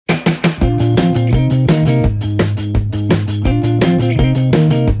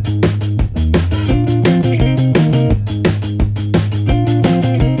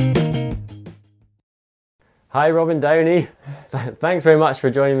Hi, Robin Downey. Thanks very much for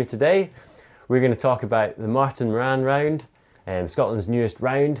joining me today. We're going to talk about the Martin Moran Round, Scotland's newest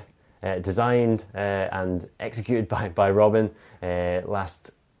round, designed and executed by Robin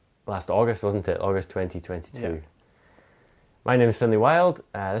last August, wasn't it? August 2022. Yeah. My name is Finlay Wild.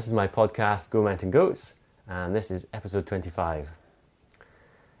 This is my podcast, Go Mountain Goats, and this is episode 25.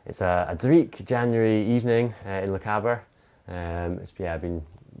 It's a bleak January evening in Lochaber. It's been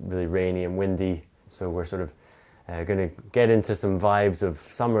really rainy and windy, so we're sort of going to get into some vibes of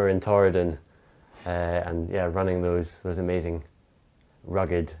summer in Torridon and running those amazing,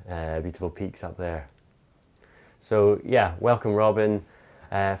 rugged, beautiful peaks up there. So welcome, Robin.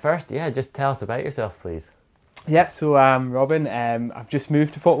 First, just tell us about yourself, please. Yeah, so Robin. I've just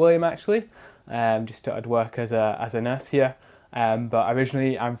moved to Fort William actually. Just started work as a nurse here. But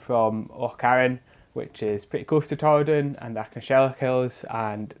originally I'm from Lochaber, which is pretty close to Torridon and the Achnarshelloch Hills,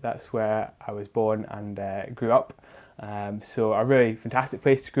 and that's where I was born and grew up. So a really fantastic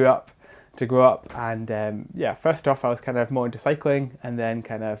place to grow up. And first off, I was kind of more into cycling, and then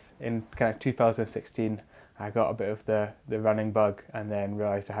in 2016, I got a bit of the running bug, and then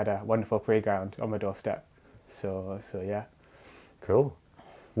realised I had a wonderful playground on my doorstep. So yeah. Cool.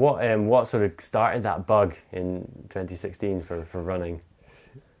 What sort of started that bug in 2016 for running?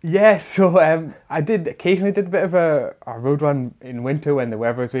 Yeah, so I occasionally did a bit of a road run in winter when the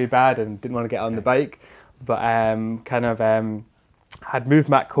weather was really bad and didn't want to get on the bike, but had moved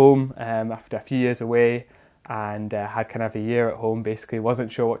back home after a few years away, and had kind of a year at home. Basically,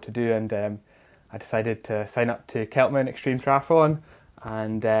 wasn't sure what to do, and I decided to sign up to Keltman Extreme Triathlon,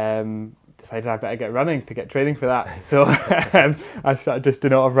 and decided I better get running to get training for that. So I started just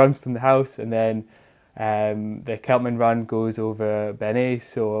doing a lot of runs from the house, and then the Keltman run goes over Ben-A,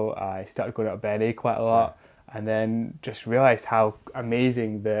 so I started going out of Ben-A quite a lot, and then just realised how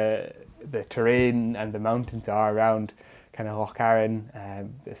amazing the terrain and the mountains are around kind of Lochaber.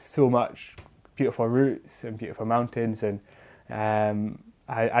 There's so much beautiful routes and beautiful mountains, and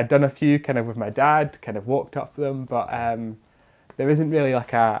I'd done a few kind of with my dad, kind of walked up them, but there isn't really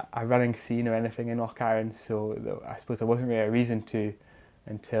like a running scene or anything in Lochaber, so I suppose there wasn't really a reason to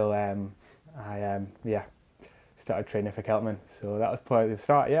until I started training for Keltman. So that was probably the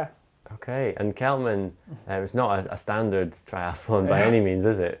start, yeah. Okay, and Keltman, it's not a standard triathlon by any means,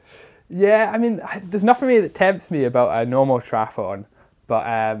 is it? Yeah, I mean, there's nothing really that tempts me about a normal triathlon, but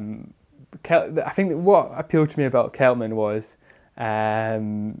I think that what appealed to me about Keltman was,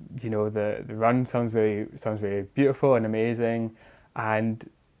 the run sounds very beautiful and amazing, and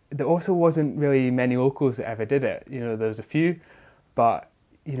there also wasn't really many locals that ever did it. There was a few, but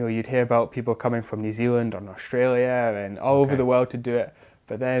you'd hear about people coming from New Zealand and Australia and all over the world to do it,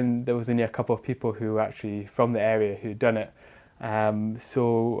 but then there was only a couple of people who were actually from the area who'd done it.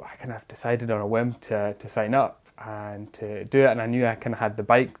 So I kind of decided on a whim to sign up and to do it, and I knew I kind of had the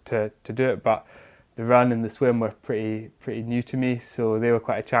bike to do it, but the run and the swim were pretty new to me, so they were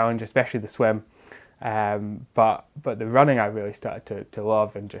quite a challenge, especially the swim. But the running I really started to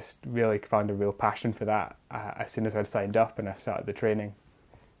love, and just really found a real passion for that as soon as I'd signed up and I started the training.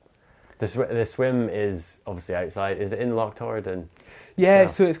 The swim is obviously outside. Is it in Loch Torridon? Yeah,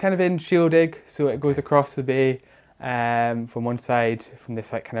 so it's kind of in Shieldig, so it goes across the bay from one side, from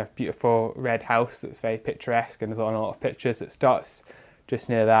this like kind of beautiful red house that's very picturesque, and there's on a lot of pictures. It starts just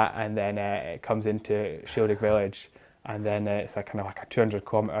near that, and then it comes into Shieldig village, and then it's like kind of like a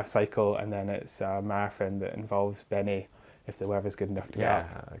 200-kilometre cycle, and then it's a marathon that involves Ben-A if the weather's good enough to get up.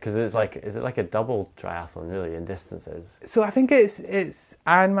 Yeah, because is it like a double triathlon really in distances? So I think it's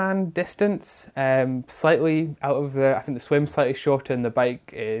Ironman distance, slightly out of I think the swim's slightly shorter, and the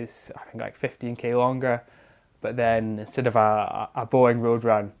bike is I think like 15k longer, but then instead of a boring road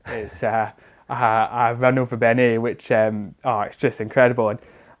run, it's a run over Ben-A, which it's just incredible. And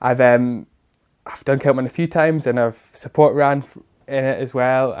I've done Keltman a few times, and I've support ran in it as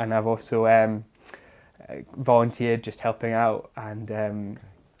well, and I've also volunteered just helping out. And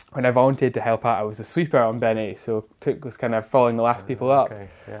when I volunteered to help out, I was a sweeper on Ben-A, so was kind of following the last people up.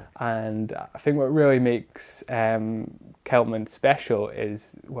 And I think what really makes Keltman special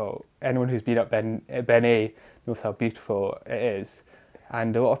is, well, anyone who's been up Ben-A knows how beautiful it is.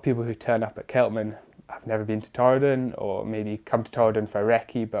 And a lot of people who turn up at Keltman have never been to Torridon, or maybe come to Torridon for a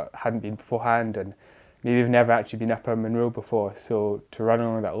recce but hadn't been beforehand, and maybe have never actually been up on Munro before. So to run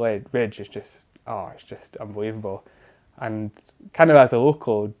along that ridge is just, it's just unbelievable. And kind of as a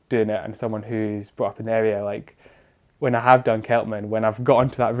local doing it, and someone who's brought up in the area, like when I have done Keltman, when I've got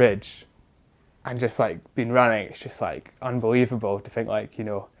onto that ridge and just like been running, it's just like unbelievable to think like,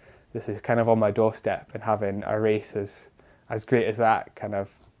 this is kind of on my doorstep, and having a race as great as that kind of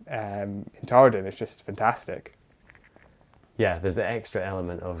in Tardon is just fantastic. Yeah, there's the extra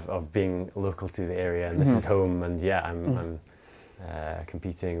element of being local to the area, and this is home, and I'm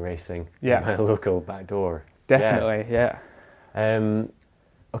competing, racing in my local back door. Definitely, yeah.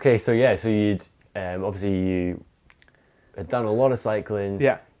 Okay, so you'd obviously you had done a lot of cycling.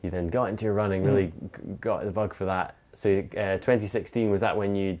 Yeah. You then got into your running, really got the bug for that. So 2016, was that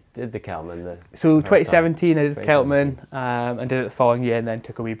when you did the Keltman? So 2017 I did the Keltman, and did it the following year, and then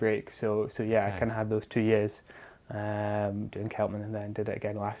took a wee break. So yeah, I kind of had those 2 years doing Keltman, and then did it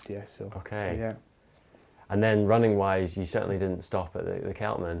again last year. So yeah. And then running wise, you certainly didn't stop at the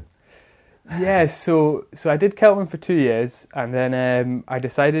Keltman. Yeah, so I did Keltman for 2 years, and then I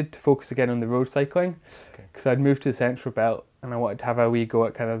decided to focus again on the road cycling, because I'd moved to the Central Belt and I wanted to have a wee go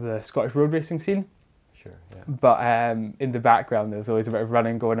at kind of the Scottish road racing scene. Sure, yeah. But in the background there was always a bit of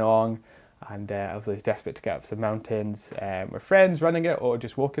running going on, and I was always desperate to get up some mountains with friends running it, or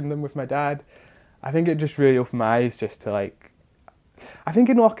just walking them with my dad. I think it just really opened my eyes just to like, I think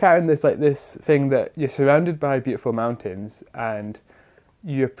in Loch Arran there's like this thing that you're surrounded by beautiful mountains and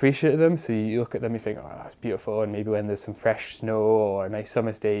you appreciate them, so you look at them, you think, oh, that's beautiful, and maybe when there's some fresh snow or a nice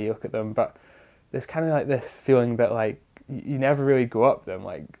summer's day, you look at them, but there's kind of like this feeling that like you never really go up them.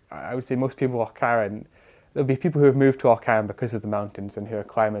 Like I would say most people Loch Arran, there'll be people who have moved to Loch Arran because of the mountains and who are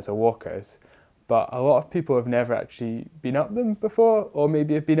climbers or walkers, but a lot of people have never actually been up them before, or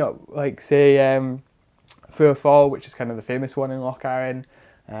maybe have been up, like say Fir Fall, which is kind of the famous one in Loch Arran,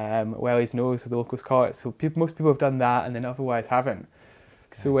 Welly's Nose, the locals call it. So most people have done that and then otherwise haven't.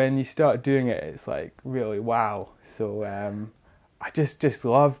 So when you start doing it, it's like really wow. So I just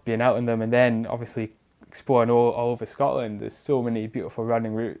love being out in them, and then obviously exploring all over Scotland. There's so many beautiful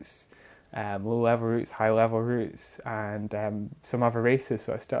running routes, low level routes, high level routes, and some other races.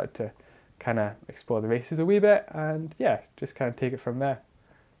 So I started to kind of explore the races a wee bit, and yeah, just kind of take it from there.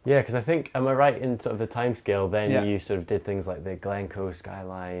 Yeah, because I think, am I right in sort of the timescale? Then you sort of did things like the Glencoe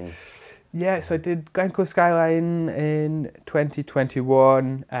Skyline. Yeah, so I did Glencoe Skyline in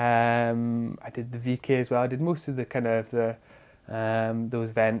 2021. I did the VK as well. I did most of the kind of those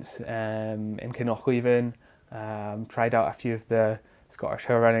events in Kinlochleven. Tried out a few of the Scottish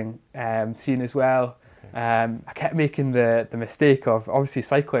hill running scene as well. I kept making the mistake of, obviously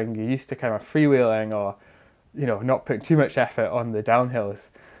cycling, you're used to kind of freewheeling or, you know, not putting too much effort on the downhills.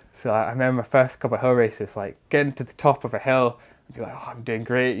 So I remember my first couple of hill races, like getting to the top of a hill, and be like, oh, I'm doing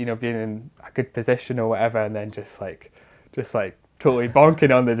great, you know, being in a good position or whatever, and then just like totally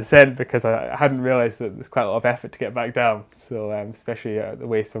bonking on the descent because I hadn't realised that there's quite a lot of effort to get back down. So especially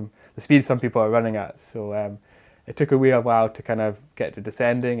the speed some people are running at. So it took a wee while to kind of get to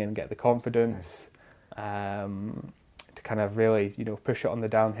descending and get the confidence to kind of really, you know, push it on the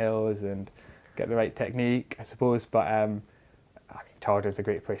downhills and get the right technique, I suppose. But I mean, Tardon's a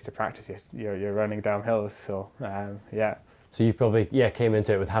great place to practice you're running down hills. So yeah. So you probably came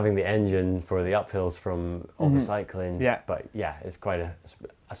into it with having the engine for the uphills from all the cycling. Yeah. But yeah, it's quite a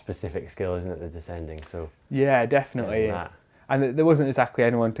specific skill, isn't it, the descending? So yeah, definitely. And there wasn't exactly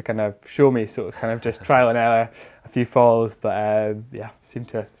anyone to kind of show me, so it was kind of just trial and error, a few falls, but seem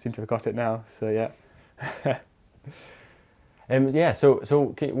to have got it now. So yeah.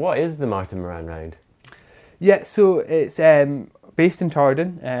 So what is the Martin Moran Round? Yeah, so it's based in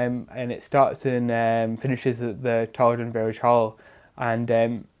Tardon, and it starts and finishes at the Tardon Village Hall. And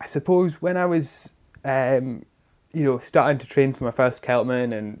I suppose when I was, starting to train for my first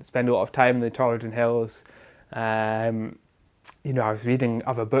Keltman and spend a lot of time in the Tardon Hills, I was reading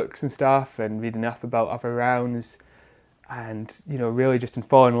other books and stuff and reading up about other rounds, and really just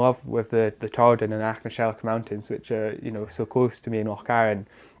falling in love with the Tardon and Achnarshalloch Mountains, which are so close to me in Loch Arran.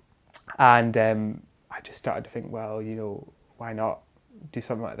 And I just started to think, well, why not do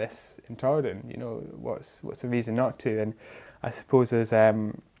something like this in Tardon? What's the reason not to? And I suppose as I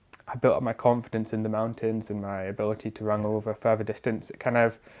built up my confidence in the mountains and my ability to run over further distance,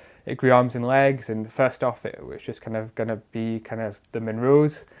 it grew arms and legs. And first off, it was just kind of going to be kind of the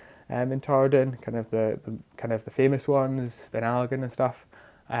Munros in Tardon, kind of the famous ones, Ben Alligan and stuff.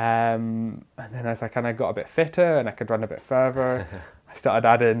 And then as I kind of got a bit fitter and I could run a bit further, I started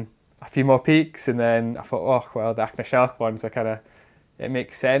adding a few more peaks, and then I thought, the Achnarshalloch ones are it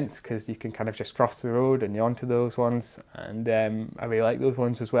makes sense because you can kind of just cross the road and you're onto those ones, and I really like those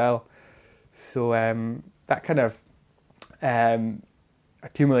ones as well. So that kind of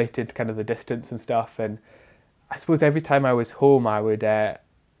accumulated kind of the distance and stuff, and I suppose every time I was home I would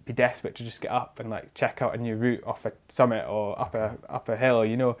be desperate to just get up and like check out a new route off a summit or up a hill.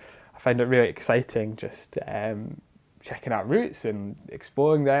 I find it really exciting just checking out routes and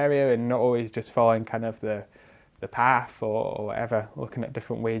exploring the area and not always just following kind of the the path or whatever, looking at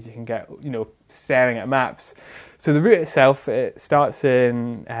different ways you can get, staring at maps. So the route itself, it starts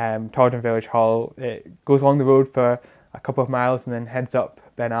in Tordon Village Hall. It goes along the road for a couple of miles and then heads up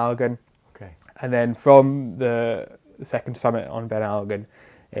Ben Algan. Okay. And then from the second summit on Ben Algan,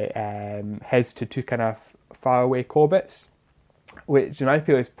 it heads to two kind of faraway Corbetts, which in my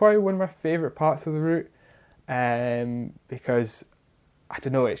opinion is probably one of my favourite parts of the route, because, I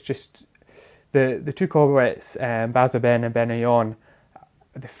don't know, it's just, the two Corbetts, Bazza Ben and Ben Ayon,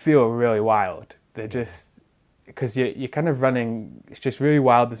 they feel really wild. They're just, because you're kind of running, it's just really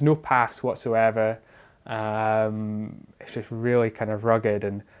wild, there's no paths whatsoever, it's just really kind of rugged,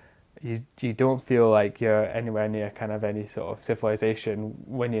 and you don't feel like you're anywhere near kind of any sort of civilization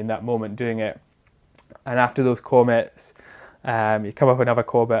when you're in that moment doing it. And after those Corbetts, you come up another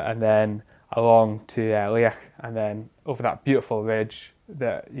Corbett and then along to Leach, and then over that beautiful ridge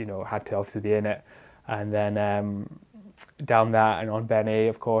that had to obviously be in it, and then down that and on Ben A,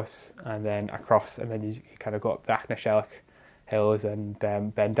 of course, and then across, and then you kind of go up the Achnarshelach hills, and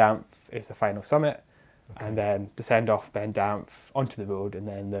Ben Damph is the final summit. Okay. And then descend off Ben Damph onto the road, and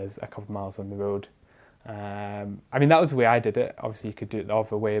then there's a couple of miles on the road. I mean, that was the way I did it. Obviously, you could do it the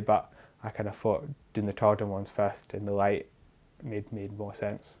other way, but I kind of thought doing the Tordon ones first in the light made more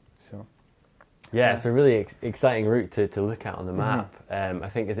sense. So yeah, it's a really exciting route to look at on the map. I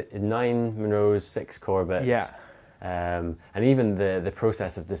think, is it 9 Munros, 6 Corbetts? Yeah. And even the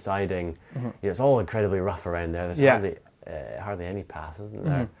process of deciding, it's all incredibly rough around there. There's hardly any paths, isn't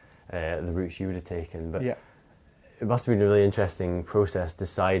there? The routes you would have taken, but it must have been a really interesting process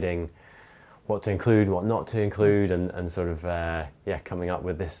deciding what to include, what not to include, and sort of coming up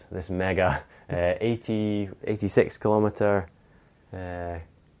with this mega 86 kilometer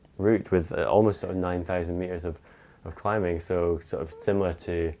route with almost sort of 9,000 meters of climbing. So sort of similar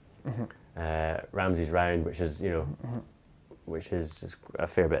to Ramsay's Round, which is which is a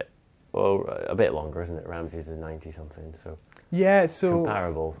fair bit, a bit longer, isn't it? Ramsay's is 90 something, so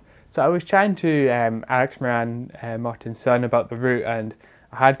comparable. So I was chatting to Alex Moran, Martin's son, about the route, and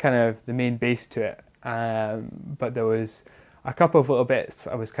I had kind of the main base to it, but there was a couple of little bits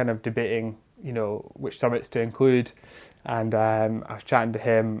I was kind of debating, which summits to include, and I was chatting to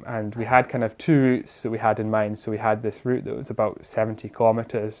him, and we had kind of two routes that we had in mind. So we had this route that was about 70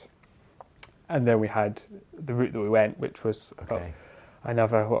 kilometres, and then we had the route that we went, which was about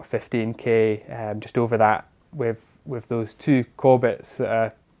another 15k, just over that, with those two Corbetts that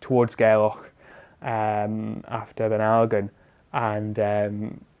are towards Gaelloch after Ben Algan. And I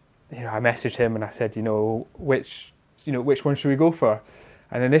messaged him and I said, which one should we go for?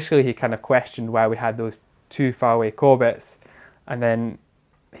 And initially he kind of questioned why we had those two faraway Corbetts, and then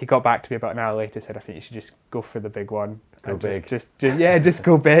he got back to me about an hour later, said, I think you should just go for the big one. Go big. Just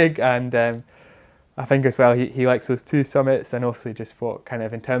go big. And I think as well he likes those two summits, and also just thought kind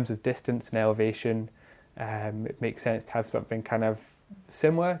of in terms of distance and elevation, it makes sense to have something kind of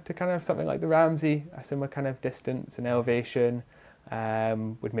similar to kind of something like the Ramsay, a similar kind of distance and elevation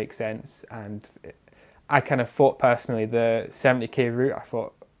would make sense. And I kind of thought personally the 70k route, I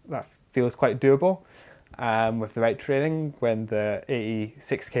thought that feels quite doable with the right training, when the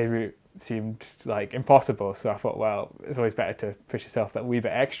 86k route seemed like impossible. So I thought, well, it's always better to push yourself that wee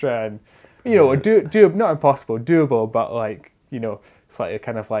bit extra, and do not impossible, doable, but like slightly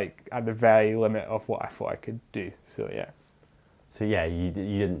kind of like at the very limit of what I thought I could do. So yeah. So yeah, you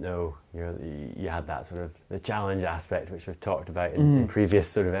didn't know you had that sort of the challenge aspect, which we've talked about in previous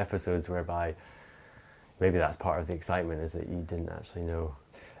sort of episodes, whereby maybe that's part of the excitement, is that you didn't actually know.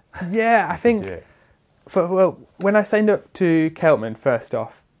 Yeah, I think. When I signed up to Keltman first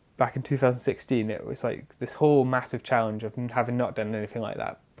off back in 2016, it was like this whole massive challenge of having not done anything like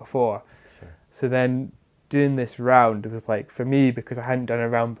that before. Sure. So then doing this round, it was like, for me, because I hadn't done a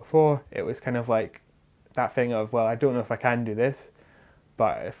round before, it was kind of like that thing of, well, I don't know if I can do this,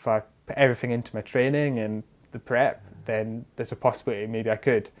 but if I put everything into my training and the prep, then there's a possibility maybe I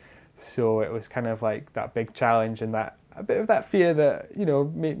could. So it was kind of like that big challenge, and that a bit of that fear that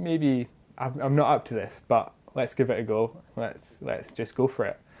maybe I'm not up to this, but let's give it a go. Let's just go for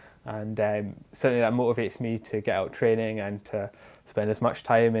it. And certainly that motivates me to get out training and to spend as much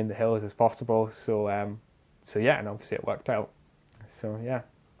time in the hills as possible. So yeah, and obviously it worked out. So yeah.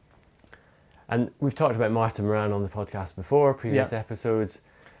 And we've talked about Martin Moran on the podcast before, previous episodes.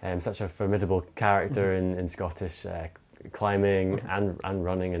 Such a formidable character in Scottish climbing and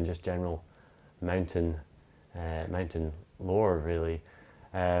running, and just general mountain lore, really.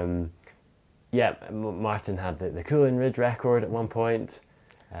 Martin had the Coolin Ridge record at one point.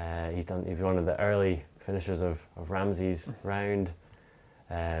 He was one of the early finishers of Ramsay's Round.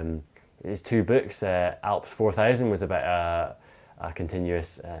 his two books. Alps 4000 was about a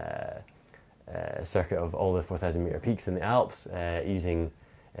continuous circuit of all the 4,000 meter peaks in the Alps, using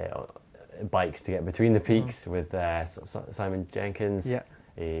bikes to get between the peaks with Simon Jenkins in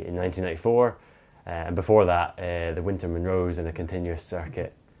 1994. And before that, the Winter Monroes in a continuous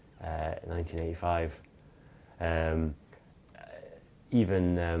circuit in 1985.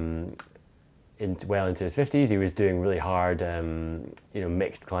 Even well into his 50s, he was doing really hard,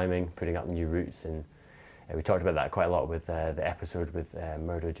 mixed climbing, putting up new routes, and we talked about that quite a lot with the episode with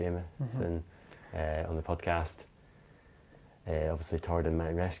Murdo Jameson on the podcast. Obviously, Torridon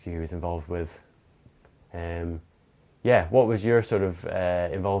Mountain Rescue he was involved with. What was your sort of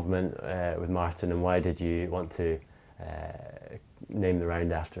involvement with Martin, and why did you want to name the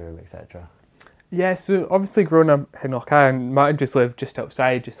round after him, etc.? Yeah, so obviously growing up in Lochcarron, Martin just lived just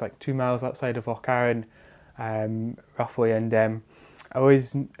outside, just like 2 miles outside of Lochcarron, roughly, and I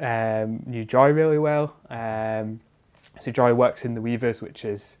always knew Joy really well. So Joy works in the Weavers, which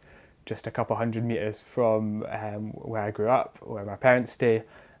is just a couple hundred metres from where I grew up, where my parents stay.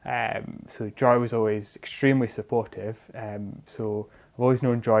 So Joy was always extremely supportive. So I've always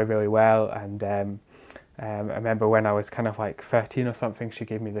known Joy really well, and I remember when I was kind of like 13 or something, she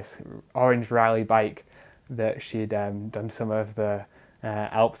gave me this orange rally bike that she'd done some of the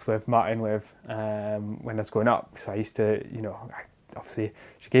Alps with Martin with when I was growing up. So I used to, obviously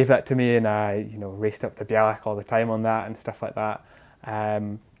she gave that to me, and I, raced up the Bialach all the time on that and stuff like that.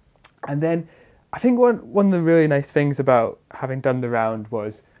 And then I think one of the really nice things about having done the round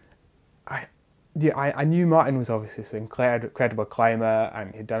was I knew Martin was obviously this incredible climber,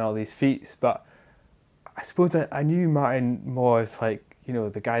 and he'd done all these feats, but I suppose I knew Martin more as like,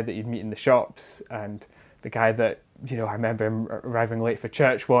 the guy that you'd meet in the shops, and the guy that, I remember him arriving late for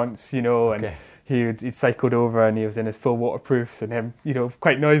church once, and he'd cycled over and he was in his full waterproofs, and him,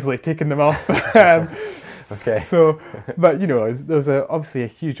 quite noisily taking them off. So, but, there was obviously a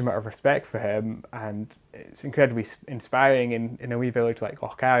huge amount of respect for him, and it's incredibly inspiring in a wee village like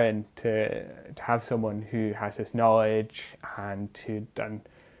Lochcarron to have someone who has this knowledge and who'd done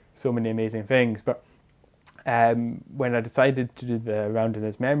so many amazing things. But when I decided to do the round in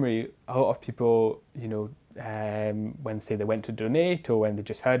his memory, a lot of people, when say they went to donate or when they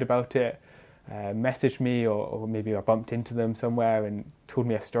just heard about it, messaged me, or maybe I bumped into them somewhere and told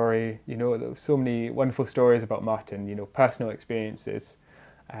me a story. There were so many wonderful stories about Martin, personal experiences,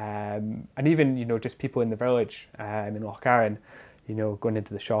 and even, just people in the village in Lochcarron, going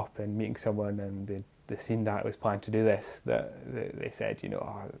into the shop and meeting someone, and they'd seen that I was planning to do this, that they said,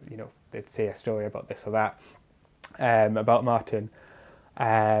 they'd say a story about this or that, about Martin.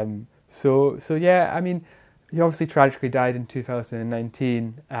 So yeah, I mean, he obviously tragically died in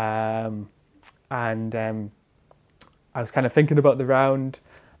 2019, and I was kind of thinking about the round,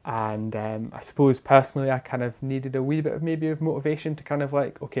 and I suppose personally I kind of needed a wee bit of motivation to kind of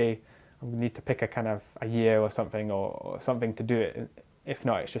like, okay, I'm going to need to pick a kind of a year or something, or something to do it. If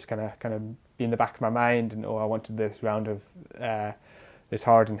not, it's just going to kind of be in the back of my mind, and I wanted this round of the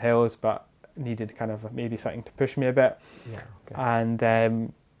Torridon Hills, but needed kind of maybe something to push me a bit. And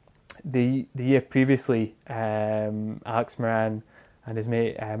the year previously, Alex Moran and his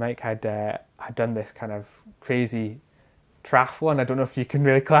mate Mike had done this kind of crazy triathlon. I don't know if you can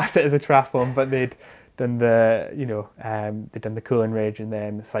really class it as a triathlon, but they'd done they'd done the Coolin Ridge, and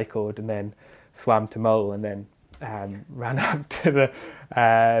then cycled, and then swam to Mull, and then ran up to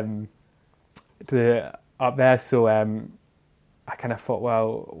the up there. So I kind of thought,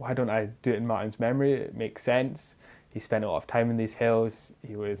 well, why don't I do it in Martin's memory? It makes sense. He spent a lot of time in these hills.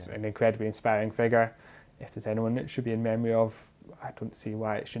 He was an incredibly inspiring figure. If there's anyone that should be in memory of, I don't see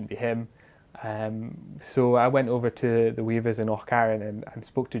why it shouldn't be him. So I went over to the Weavers in Lochcarron and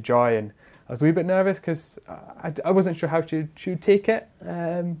spoke to Joy, and I was a wee bit nervous because I wasn't sure how she would take it.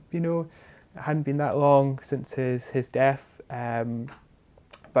 It hadn't been that long since his death,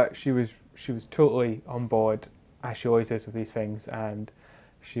 but she was totally on board, as she always is with these things, and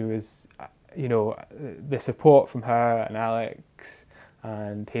she was, the support from her and Alex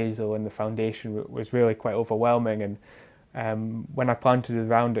and Hazel and the foundation was really quite overwhelming. And when I planned to do the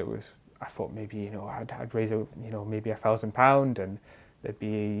round, I thought maybe I'd raise maybe £1,000, and there'd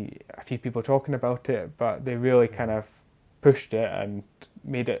be a few people talking about it, but they really kind of pushed it and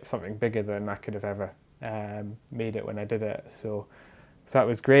made it something bigger than I could have ever made it when I did it. So that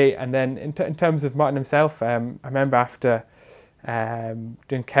was great. And then in terms of Martin himself, I remember after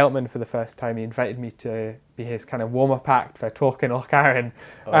doing Keltman for the first time, he invited me to be his kind of warm-up act for a talk in Lochcarron.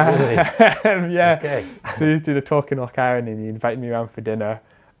 Oh, really? Yeah. Okay. So he did a talk in Lochcarron, and he invited me around for dinner,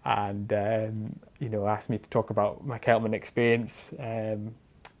 and asked me to talk about my Keltman experience.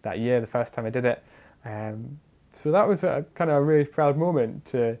 that year, the first time I did it. So that was a kind of a really proud moment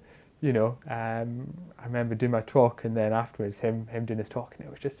to, I remember doing my talk, and then afterwards him doing his talk, and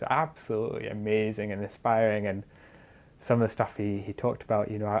it was just absolutely amazing and inspiring. And some of the stuff he talked about,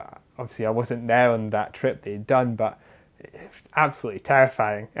 obviously I wasn't there on that trip that he'd done, but it was absolutely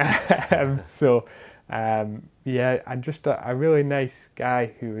terrifying. And just a really nice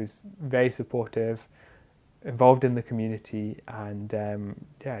guy who was very supportive, involved in the community, and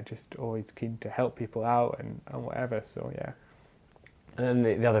just always keen to help people out and whatever. So yeah. And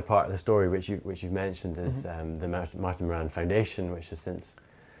then the other part of the story, which you've mentioned, is the Martin Moran Foundation, which has since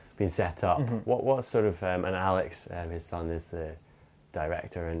been set up. What sort of and Alex, his son, is the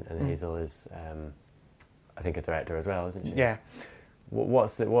director, and Hazel is, I think, a director as well, isn't she? Yeah.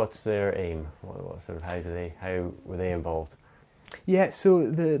 What's their aim? What sort of how were they involved? Yeah,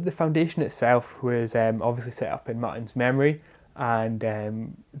 so the foundation itself was obviously set up in Martin's memory, and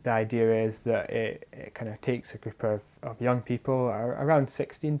the idea is that it kind of takes a group of young people around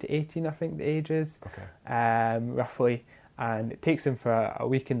 16 to 18, I think the age is, roughly, and it takes them for a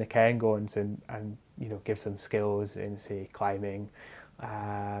week in the Cairngorms and gives them skills in, say, climbing,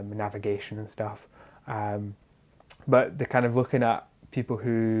 navigation and stuff. But they're kind of looking at people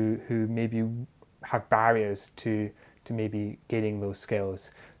who maybe have barriers to maybe gaining those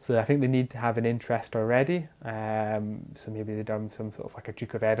skills. So I think they need to have an interest already. So maybe they've done some sort of like a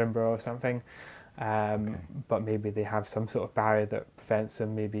Duke of Edinburgh or something. But maybe they have some sort of barrier that prevents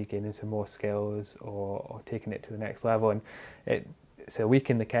them maybe gaining some more skills or taking it to the next level. And it's a week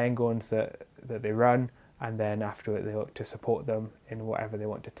in the Cairngorms that they run, and then after it they look to support them in whatever they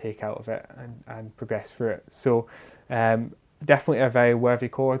want to take out of it and progress through it. So definitely a very worthy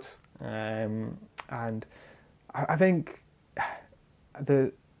cause, and I think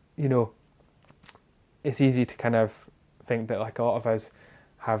it's easy to kind of think that like a lot of us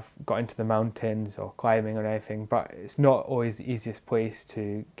have got into the mountains or climbing or anything, but it's not always the easiest place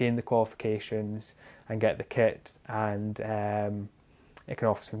to gain the qualifications and get the kit, and it can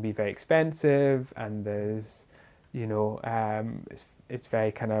often be very expensive, and there's it's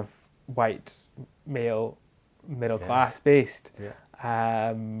very kind of white male middle class based,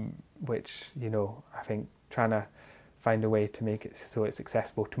 which I think trying to find a way to make it so it's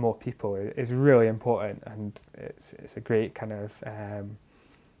accessible to more people is really important, and it's a great kind of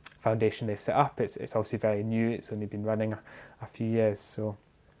foundation they've set up. It's obviously very new. It's only been running a few years, so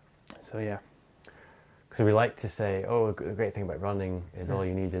yeah. Because we like to say, the great thing about running is all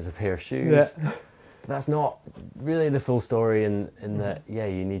you need is a pair of shoes. Yeah. But that's not really the full story in that,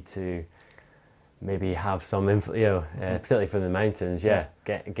 you need to maybe have some particularly for the mountains, get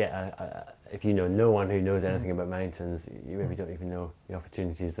a if no one who knows anything about mountains, you maybe don't even know the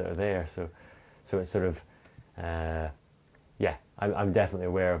opportunities that are there. So it's sort of, I'm definitely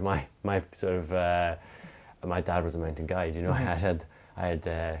aware of my sort of, my dad was a mountain guide, I had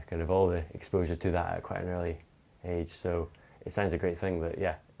kind of all the exposure to that at quite an early age. So it sounds a great thing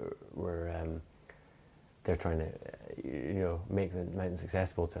that, we're, they're trying to, make the mountains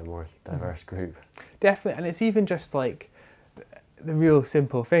accessible to a more diverse group. Definitely, and it's even just like the real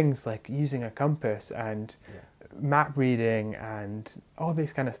simple things like using a compass and map reading and all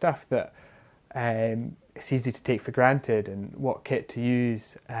this kind of stuff that it's easy to take for granted, and what kit to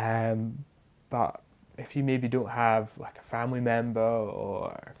use. But if you maybe don't have like a family member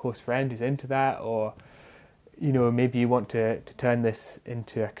or a close friend who's into that, or maybe you want to turn this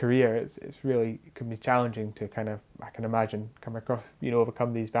into a career, it can be challenging to kind of, I can imagine, come across,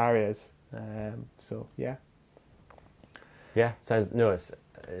 overcome these barriers. Yeah,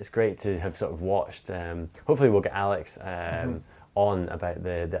 it's great to have sort of watched. Hopefully we'll get Alex on about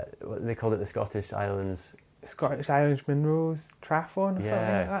what they called it, the Scottish Islands Munro's Triathlon or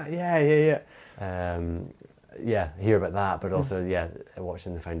something like that. Hear about that, but also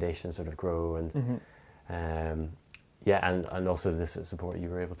watching the foundation sort of grow and and also the sort of support you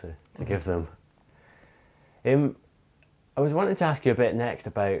were able to give them. I was wanting to ask you a bit next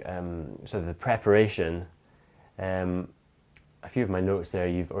about sort of the preparation. A few of my notes there,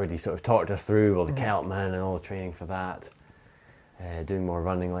 you've already sort of talked us through all the Keltman and all the training for that, doing more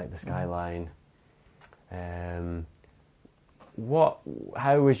running like the Skyline. How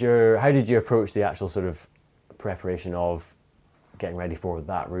did you approach the actual sort of preparation of getting ready for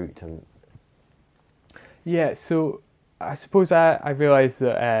that route? And so I suppose I realised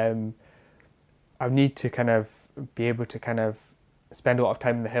that I need to kind of be able to kind of spend a lot of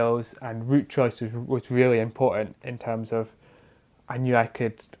time in the hills, and route choice was really important in terms of I knew I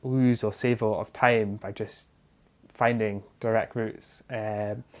could lose or save a lot of time by just finding direct routes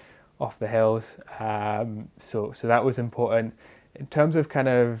off the hills. So that was important. in terms of kind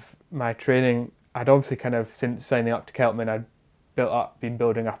of my training, I'd obviously kind of, since signing up to Keltman, I'd been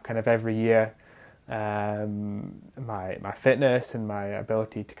building up kind of every year my fitness and my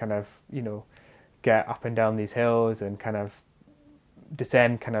ability to kind of, get up and down these hills and kind of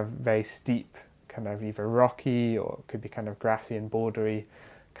descend kind of very steep, kind of either rocky or it could be kind of grassy and bouldery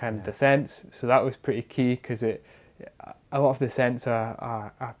kind of descents. So that was pretty key because a lot of the descents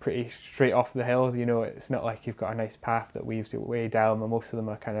are pretty straight off the hill. It's not like you've got a nice path that weaves it way down, but most of them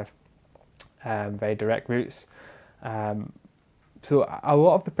are kind of very direct routes. So a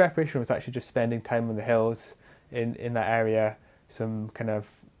lot of the preparation was actually just spending time on the hills in that area, some kind of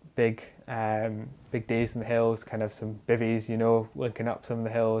big days in the hills, kind of some bivvies, linking up some of the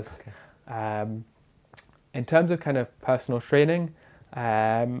hills. Okay. In terms of kind of personal training,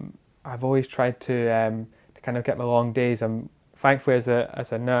 I've always tried to kind of get my long days. Thankfully as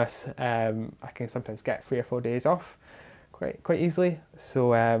a nurse, I can sometimes get 3 or 4 days off quite easily.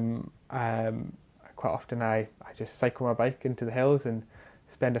 So quite often I just cycle my bike into the hills and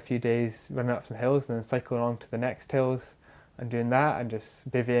spend a few days running up some hills and then cycle along to the next hills and doing that and just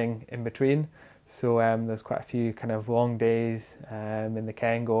bivvying in between. So there's quite a few kind of long days in the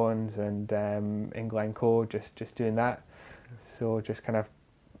Cairngorms and in Glencoe just doing that. So just kind of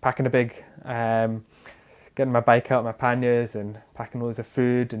packing a big, getting my bike out, my panniers and packing loads of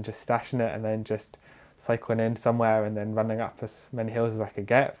food and just stashing it and then just cycling in somewhere and then running up as many hills as I could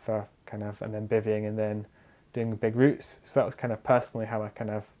get for kind of, and then bivvying and then doing big routes. So that was kind of personally how I kind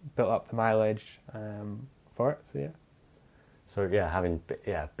of built up the mileage for it. So yeah. So yeah, having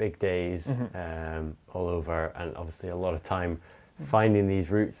big days all over, and obviously a lot of time finding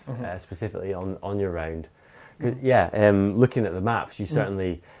these routes specifically on your round. Looking at the maps, you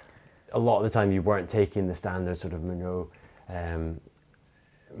certainly a lot of the time you weren't taking the standard sort of Munro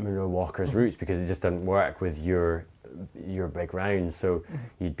walkers routes because it just didn't work with your big rounds. So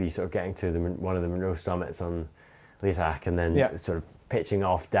you'd be sort of getting to one of the Munro summits on Leithach and then sort of pitching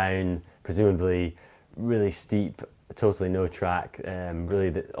off down, presumably really steep, totally no track,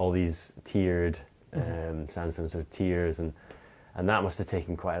 really all these tiered sandstone sort of tiers, and that must have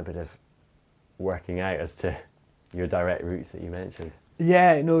taken quite a bit of working out as to your direct routes that you mentioned.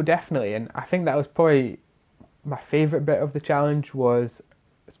 Yeah, no, definitely, and I think that was probably my favourite bit of the challenge, was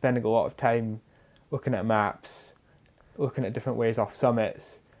spending a lot of time looking at maps, looking at different ways off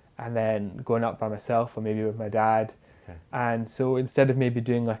summits, and then going up by myself or maybe with my dad. Okay. And so instead of maybe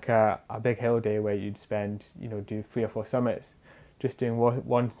doing like a big hill day where you'd spend, do 3 or 4 summits, just doing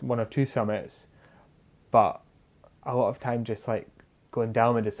one or 2 summits, but a lot of time just like going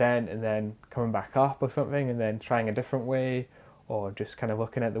down the descent and then coming back up or something and then trying a different way, or just kind of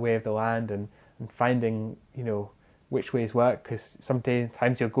looking at the way of the land and finding, which ways work, because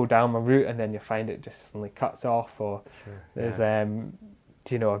sometimes you'll go down a route and then you find it just suddenly cuts off, or there's a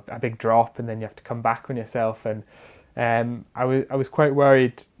big drop and then you have to come back on yourself. And I was quite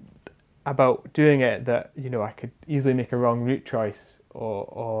worried about doing it, that I could easily make a wrong route choice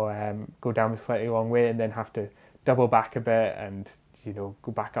or go down a slightly wrong way and then have to double back a bit and go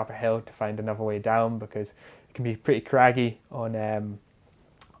back up a hill to find another way down, because it can be pretty craggy on a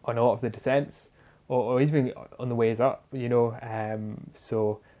lot of the descents, or even on the ways up,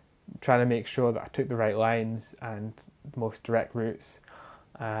 so trying to make sure that I took the right lines and the most direct routes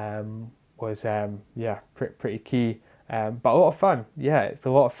was pretty key, but a lot of fun. It's a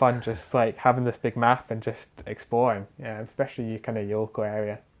lot of fun just like having this big map and just exploring, especially your local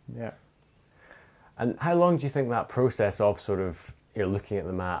area. And how long do you think that process of sort of looking at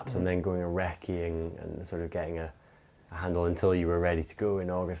the maps and then going and recceing and sort of getting a handle until you were ready to go in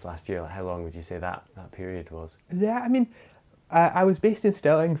August last year, how long would you say that period was? I mean, I was based in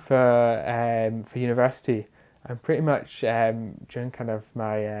Stirling for university, and pretty much during kind of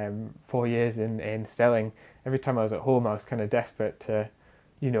my 4 years in Stirling, every time I was at home I was kind of desperate to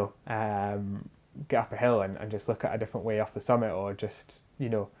get up a hill and just look at a different way off the summit, or just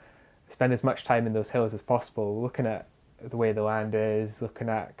spend as much time in those hills as possible, looking at the way the land is, looking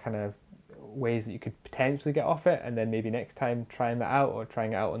at kind of ways that you could potentially get off it, and then maybe next time trying that out, or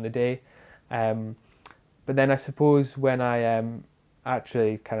trying it out on the day. But then I suppose when I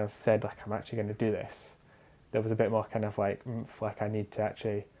actually kind of said, like, I'm actually going to do this, there was a bit more kind of like I need to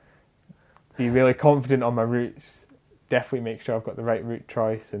actually be really confident on my routes, definitely make sure I've got the right route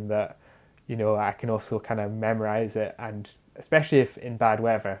choice, and that I can also kind of memorize it, and especially if in bad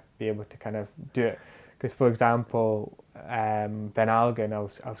weather, be able to kind of do it. Because for example, Ben Algan, I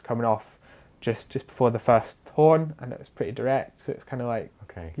was coming off just before the first horn, and it was pretty direct, so it's kind of like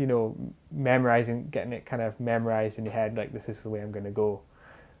memorizing, getting it kind of memorized in your head, like this is the way I'm going to go.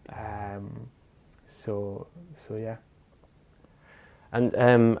 So yeah. And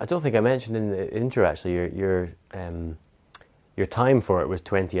I don't think I mentioned in the intro actually your time for it was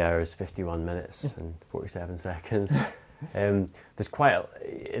 20 hours, 51 minutes and 47 seconds. There's quite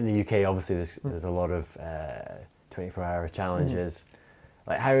in the UK. Obviously, there's a lot of 24-hour challenges.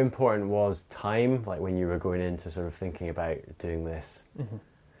 Like, how important was time? Like, when you were going into sort of thinking about doing this.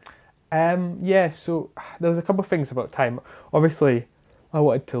 Yeah. So there was a couple of things about time. Obviously, I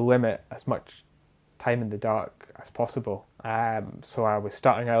wanted to limit as much time in the dark as possible. So I was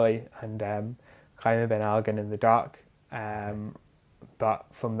starting early and climbing Ben Algan in the dark. But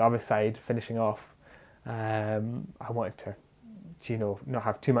from the other side, finishing off, I wanted to, not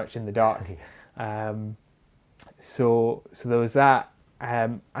have too much in the dark. So there was that,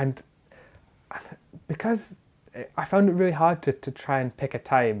 and because I found it really hard to try and pick a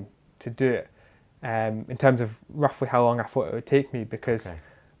time to do it, in terms of roughly how long I thought it would take me, because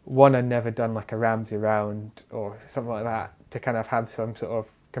one, I'd never done like a Ramsey round or something like that to kind of have some sort of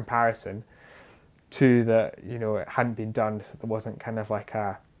comparison. Two, that it hadn't been done, so there wasn't kind of like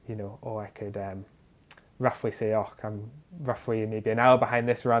a I could roughly say, I'm roughly maybe an hour behind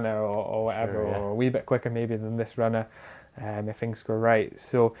this runner or whatever, Sure, yeah. or a wee bit quicker maybe than this runner, if things go right.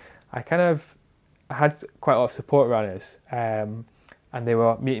 So I had quite a lot of support runners, and they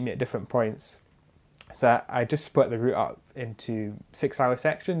were meeting me at different points. So I just split the route up into 6-hour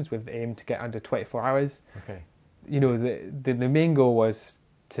sections with the aim to get under 24 hours. Okay. The main goal was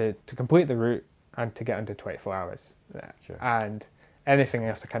to complete the route and to get under 24 hours. Sure. And anything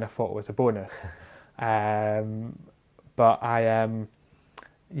else I kind of thought was a bonus. But I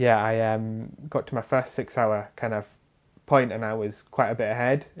got to my first 6-hour kind of point and I was quite a bit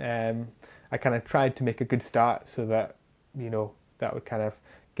ahead. I kind of tried to make a good start so that, that would kind of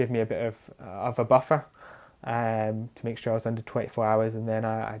give me a bit of a buffer, to make sure I was under 24 hours. And then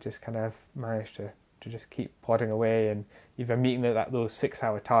I just kind of managed to just keep plodding away and either meeting those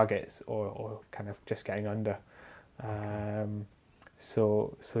 6-hour targets or kind of just getting under.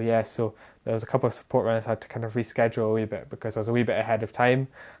 So there was a couple of support runners I had to kind of reschedule a wee bit because I was a wee bit ahead of time,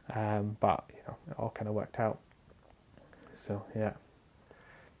 but it all kind of worked out. So yeah.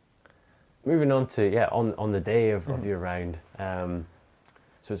 Moving on to on the day of your round.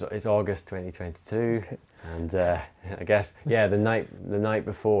 So it's August 2022, and I guess the night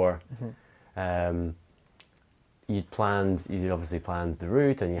before. You'd obviously planned the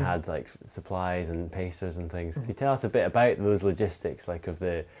route, and you had like supplies and pacers and things. Can you tell us a bit about those logistics, like of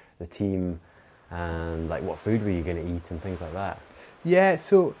the team, and like what food were you going to eat and things like that? Yeah,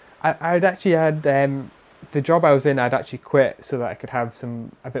 so I'd actually had the job I was in. I'd actually quit so that I could have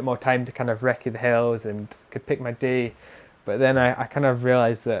a bit more time to kind of recce the hills and could pick my day. But then I kind of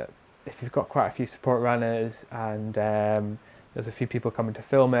realised that if you've got quite a few support runners and there's a few people coming to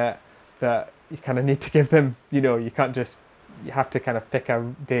film it, that you kind of need to give them, you have to kind of pick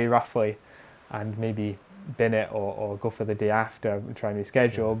a day roughly and maybe bin it or go for the day after and try and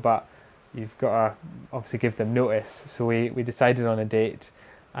reschedule. Sure. But you've got to obviously give them notice. So we decided on a date,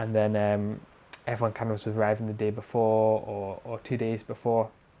 and then everyone kind of was arriving the day before or 2 days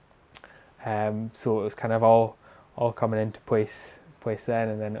before. So it was kind of all coming into place then,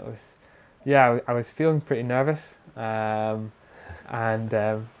 and then it was, I was feeling pretty nervous, but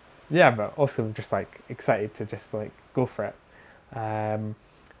also just like excited to just like go for it.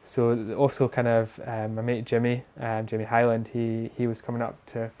 So also kind of my mate Jimmy Highland, he was coming up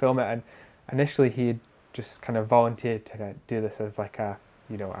to film it, and initially he had just kind of volunteered to do this as like I'll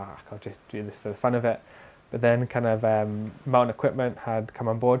just do this for the fun of it. But then kind of Mountain Equipment had come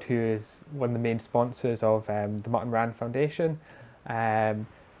on board, who is one of the main sponsors of the Mutton Ran Foundation. So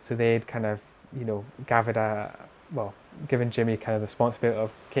they'd kind of, given Jimmy kind of the responsibility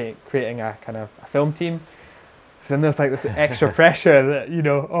of creating a kind of a film team. So then there's like this extra pressure that,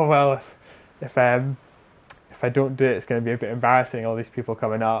 if I don't do it, it's going to be a bit embarrassing, all these people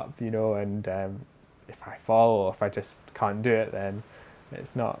coming up, and if I fall or if I just can't do it, then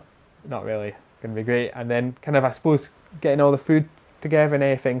it's not really going to be great. And then kind of, I suppose, getting all the food together and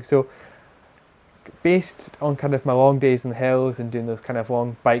everything. So based on kind of my long days in the hills and doing those kind of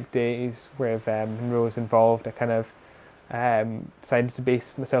long bike days with Monroe's involved, I kind of decided to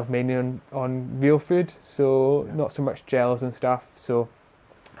base myself mainly on real food, so not so much gels and stuff. So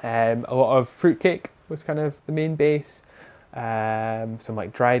a lot of fruitcake was kind of the main base, some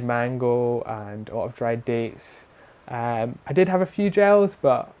like dried mango and a lot of dried dates. I did have a few gels,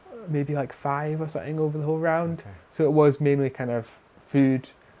 but maybe like 5 or something over the whole round. Okay. So it was mainly kind of food,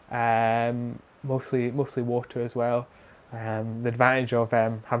 mostly water as well. The advantage of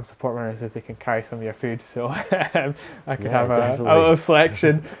having support runners is they can carry some of your food, so I could have a definitely. little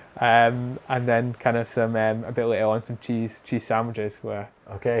selection, and then kind of some a bit later on some cheese sandwiches were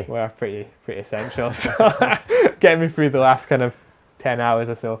pretty essential. So getting me through the last kind of 10 hours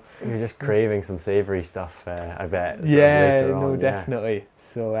or so. You're just craving some savoury stuff, I bet. Later on, definitely.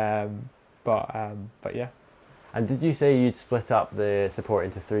 So, but yeah. And did you say you'd split up the support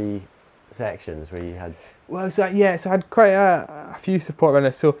into 3 sections where you had? Well, so I had quite a few support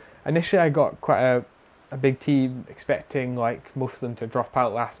runners. So initially I got quite a big team, expecting like most of them to drop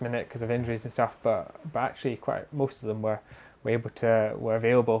out last minute because of injuries and stuff. But actually, most of them were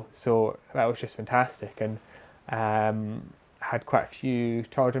available. So that was just fantastic. And had quite a few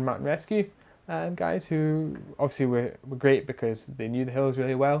Torridon Mountain Rescue guys who obviously were great because they knew the hills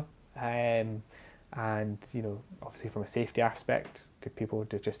really well. And obviously from a safety aspect, good people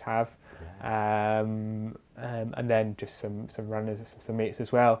to just have. And then just some runners, some mates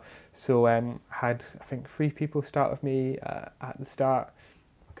as well. So had I think 3 people start with me at the start.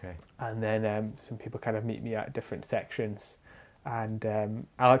 Okay. And then some people kind of meet me at different sections. And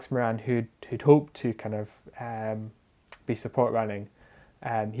Alex Moran, who'd hoped to kind of be support running,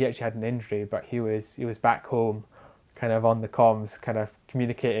 he actually had an injury, but he was back home, kind of on the comms, kind of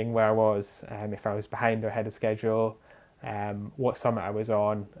communicating where I was, if I was behind or ahead of schedule, what summit I was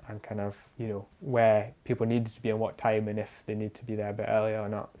on, and kind of where people needed to be and what time, and if they need to be there a bit earlier or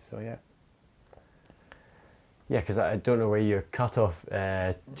not. So yeah. Yeah, because I don't know where your cut-off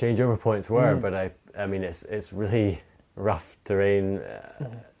changeover points were, but I mean it's really rough terrain.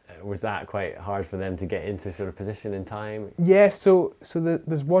 Was that quite hard for them to get into sort of position in time? Yeah, so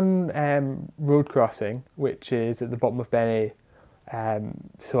there's one road crossing which is at the bottom of Ben A.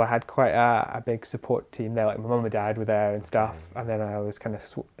 So I had quite a big support team there, like my mum and dad were there and stuff, and then I was kind of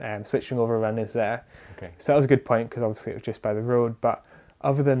switching over runners there. Okay. So that was a good point because obviously it was just by the road, but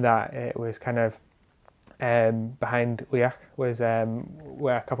other than that it was kind of behind Leach was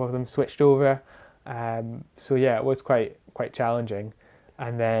where a couple of them switched over. So yeah, it was quite challenging.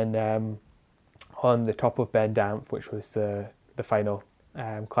 And then on the top of Ben Damp, which was the final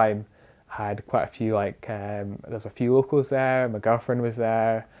climb, had quite a few there was a few locals there. My girlfriend was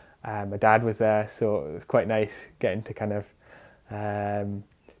there, my dad was there, so it was quite nice getting to kind of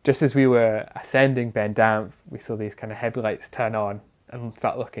just as we were ascending Ben Damp, we saw these kind of headlights turn on and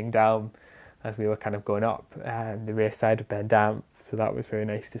start looking down as we were kind of going up the rear side of Ben Damp. So that was very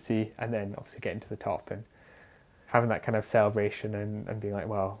nice to see, and then obviously getting to the top and having that kind of celebration and being like,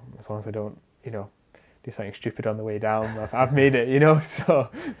 well, as long as I don't, do something stupid on the way down, I've made it, So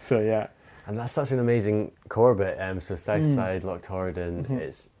yeah. And that's such an amazing Corbett. So south side, Loch Torridon,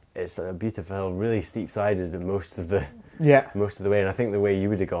 it's a beautiful hill, really steep-sided most of the way. And I think the way you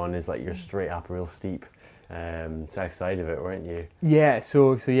would have gone is like you're straight up a real steep south side of it, weren't you? Yeah.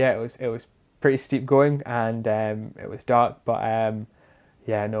 So yeah, it was pretty steep going, and it was dark, but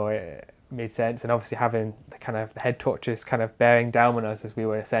it made sense. And obviously having the kind of head torches kind of bearing down on us as we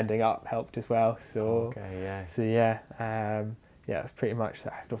were ascending up helped as well. So it's pretty much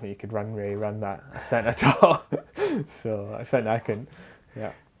that. I don't think you could run that ascent at all. So I think I can.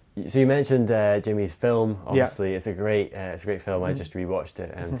 Yeah. So you mentioned Jimmy's film. Obviously, it's a great film. I just rewatched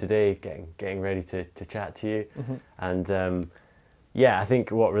it today, getting ready to chat to you. And I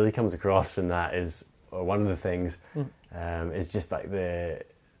think what really comes across from that is, or one of the things, is just like the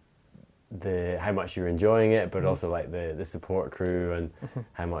how much you were enjoying it, but also like the support crew and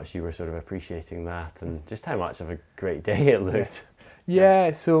how much you were sort of appreciating that, and just how much of a great day it looked.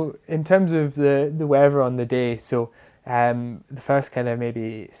 Yeah. So in terms of the weather on the day, so the first kind of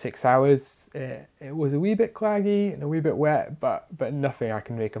maybe 6 hours, it was a wee bit claggy and a wee bit wet, but nothing I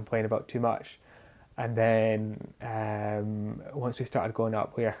can really complain about too much. And then once we started going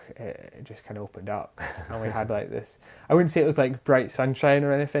up, it just kind of opened up, and we had like this. I wouldn't say it was like bright sunshine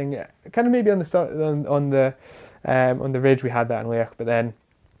or anything. Kind of maybe on the ridge we had that in Leach, but then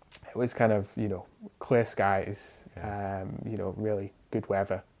it was kind of clear skies, really good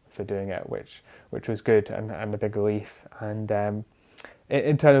weather for doing it, which was good and a big relief. And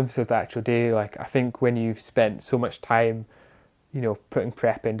in terms of the actual day, like I think when you've spent so much time putting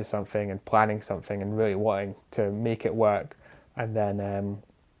prep into something and planning something and really wanting to make it work, and then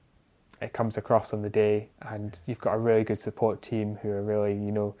it comes across on the day, and you've got a really good support team who are really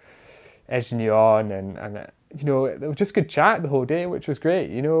edging you on, and it was just good chat the whole day, which was great.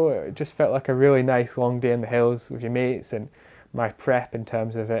 It just felt like a really nice long day in the hills with your mates, and my prep in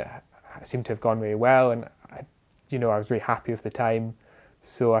terms of it seemed to have gone really well, and I was really happy with the time.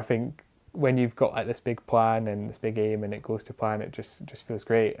 So I think when you've got like this big plan and this big aim and it goes to plan, it just feels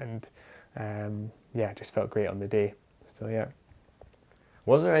great, and it just felt great on the day. So yeah.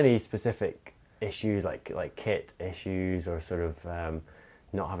 Was there any specific issues, like kit issues, or sort of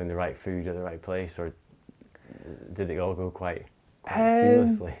not having the right food at the right place, or did it all go quite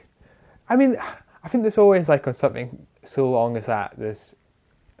seamlessly? I mean, I think there's always, like, on something so long as that, there's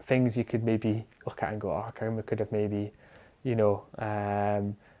things you could maybe look at and go, oh, we could have maybe, you know,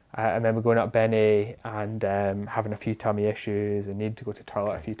 I remember going up Benny and having a few tummy issues and needing to go to the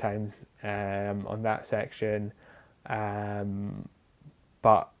toilet a few times on that section.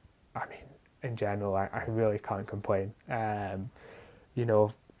 But, I mean, in general, I really can't complain. You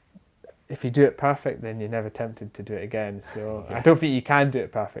know, if you do it perfect, then you're never tempted to do it again. So I don't think you can do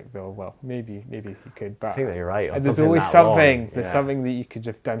it perfect, though. Well, maybe you could. But I think that you're right. There's always something. There's something that you could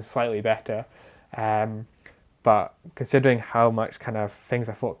have done slightly better. But considering how much kind of things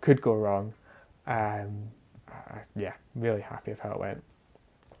I thought could go wrong, really happy with how it went.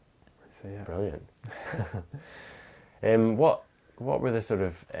 So yeah. Brilliant. What were the sort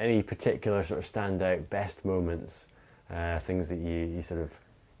of any particular sort of standout best moments, things that you sort of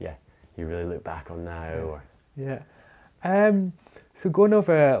you really look back on now? Or so going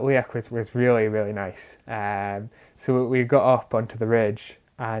over Leach was really, really nice. So we got up onto the ridge,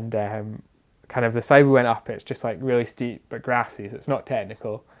 and kind of the side we went up, it's just like really steep but grassy, so it's not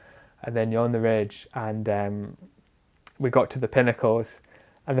technical. And then you're on the ridge, and we got to the pinnacles,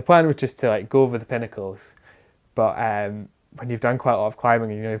 and the plan was just to like go over the pinnacles. But when you've done quite a lot of climbing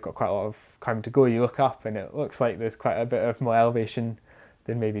and you know you've got quite a lot of climbing to go, you look up and it looks like there's quite a bit of more elevation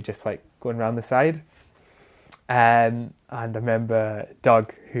than maybe just like going around the side. And I remember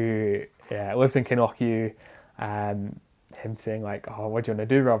Doug, who lives in Kinlochhew, him saying like, oh, what do you want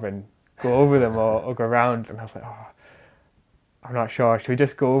to do, Robin? Go over them or go around? And I was like, oh, I'm not sure. Should we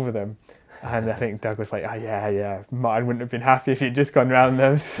just go over them? And I think Doug was like, oh, yeah. Martin wouldn't have been happy if he'd just gone around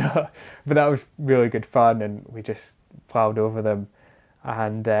them. So, but that was really good fun, and we just ploughed over them.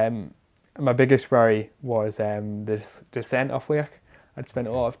 And my biggest worry was this descent off Leach. I'd spent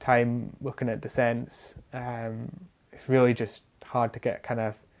a lot of time looking at descents. It's really just hard to get kind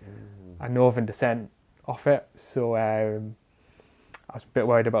of a northern descent off it. So I was a bit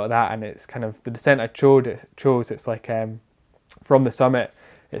worried about that, and it's kind of the descent I chose. It's like from the summit,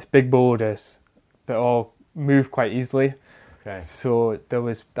 it's big boulders that all move quite easily. Okay. So that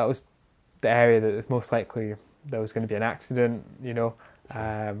was the area that was most likely there was going to be an accident, you know.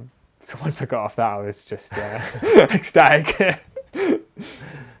 So once I got off that, I was just ecstatic.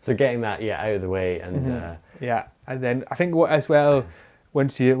 So getting that out of the way, and and then I think what as well,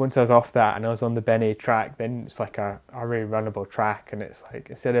 once I was off that and I was on the Benny track, then it's like a really runnable track, and it's like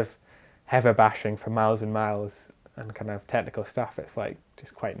instead of heather bashing for miles and miles and kind of technical stuff, it's like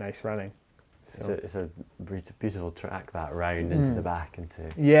just quite nice running. So. It's a beautiful track, that round into the back into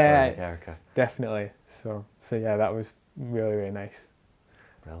Erica. Definitely. So yeah, that was really, really nice.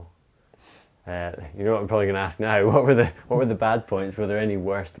 Well, you know what I'm probably going to ask now. What were the bad points? Were there any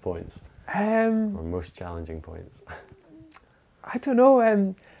worst points or most challenging points? I don't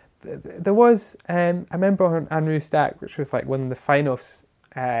know. There was. I remember on Anru Stack, which was like one of the final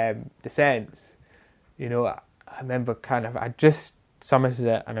descents. You know, I remember I just summited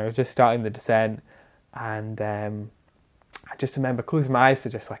it and I was just starting the descent, and I just remember closing my eyes for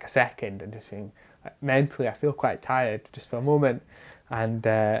just like a second and just being mentally, I feel quite tired just for a moment. And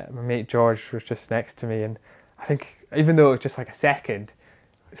my mate George was just next to me, and I think even though it was just like a second,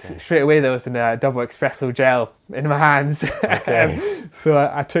 straight away there was a double espresso gel in my hands. Okay. So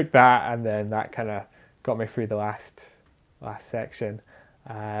I took that, and then that kind of got me through the last section.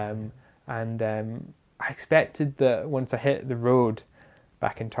 And I expected that once I hit the road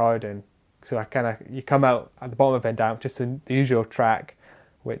back in Tardon, so you come out at the bottom of Ben Down, just the usual track,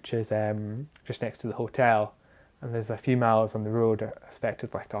 which is just next to the hotel. And there's a few miles on the road. I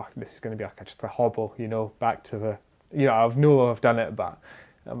expected like, oh, this is going to be like just a hobble, you know, back to the, you know, I've done it, but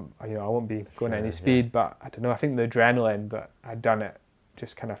you know, I won't be going at any speed. But I don't know. I think the adrenaline that I'd done it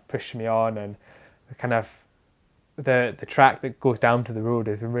just kind of pushed me on, and the kind of the track that goes down to the road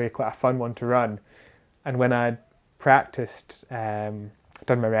is really quite a fun one to run. And when I'd practiced, done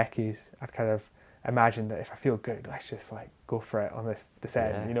my recce's, I'd kind of imagined that if I feel good, let's just like go for it on this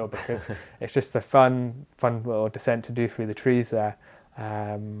descent, you know, because it's just a fun little descent to do through the trees there.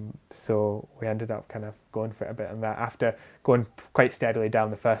 So we ended up kind of going for it a bit on that after going quite steadily down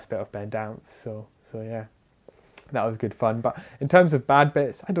the first bit of Ben Down. So yeah, that was good fun. But in terms of bad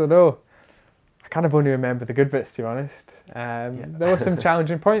bits, I don't know. I kind of only remember the good bits, to be honest. There were some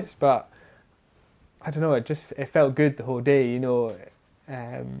challenging points, but I don't know. It felt good the whole day, you know.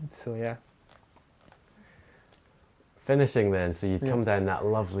 So yeah. Finishing then, so you come down that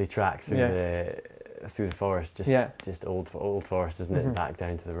lovely track through through the forest, just old forest, isn't it? Back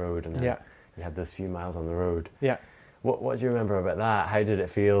down to the road, and then you had those few miles on the road. Yeah. What do you remember about that? How did it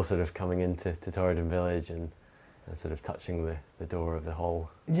feel, sort of coming into Torridon Village and sort of touching the door of the hall?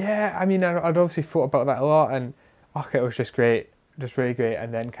 Yeah, I mean, I'd obviously thought about that a lot, and it was just great, just really great.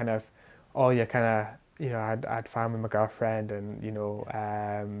 And then kind of all your kind of, you know, I'd found with my girlfriend, and you know,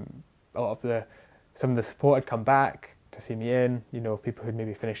 a lot of some of the support had come back to see me in. You know, people who'd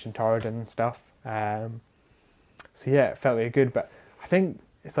maybe finished in Torridon and stuff. So yeah, it felt really good. But I think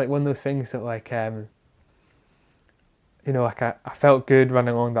it's like one of those things that like, you know, like I felt good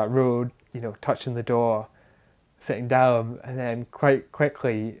running along that road. You know, touching the door, sitting down, and then quite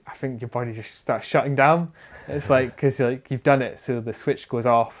quickly, I think your body just starts shutting down. It's like, because like you've done it, so the switch goes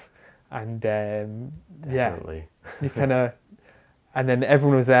off, and Definitely. you kind of, and then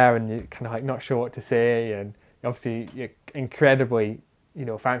everyone was there, and you're kind of like not sure what to say, and obviously you're incredibly, you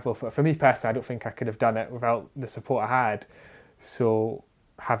know, thankful for me personally. I don't think I could have done it without the support I had. So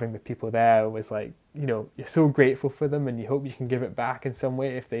having the people there was like, you know, you're so grateful for them, and you hope you can give it back in some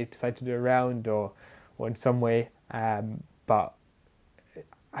way if they decide to do a round or in some way. But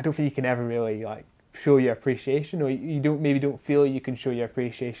I don't think you can ever really like show your appreciation, or you don't feel you can show your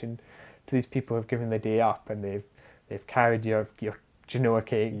appreciation to these people who've given the day up, and they've carried your Genoa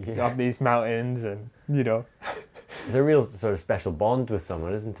cake up these mountains, and you know. It's a real sort of special bond with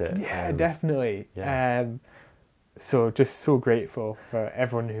someone, isn't it? Yeah, definitely. Yeah. So just so grateful for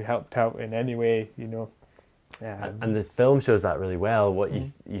everyone who helped out in any way, you know. And the film shows that really well. What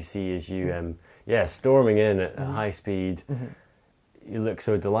you see is you, storming in at high speed. You look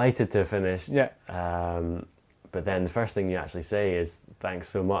so delighted to have finished. Yeah. But then the first thing you actually say is thanks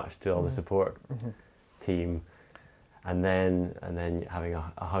so much to all the support team. And then having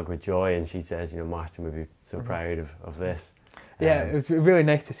a hug with Joy, and she says, you know, Martin would be so proud of this. Yeah, it was really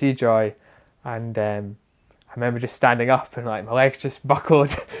nice to see Joy, and I remember just standing up and like my legs just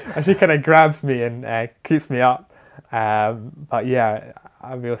buckled, and she kind of grabs me and keeps me up. But yeah,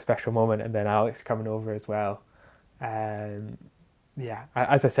 a real special moment, and then Alex coming over as well. Yeah,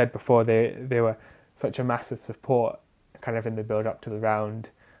 as I said before, they were such a massive support, kind of in the build up to the round.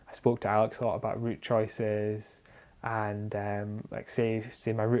 I spoke to Alex a lot about route choices. And like say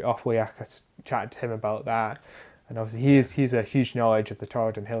my route off way, I chatted to him about that, and obviously he's a huge knowledge of the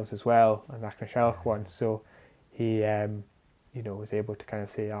Torridon Hills as well, and the Achnacarrach one, so he you know, was able to kind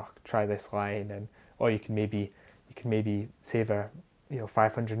of say, oh, try this line, or you can maybe save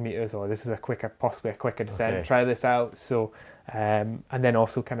 500 meters, or this is possibly a quicker descent. Okay. Try this out. So and then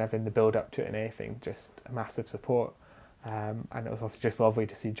also kind of in the build up to it and anything, just a massive support, and it was also just lovely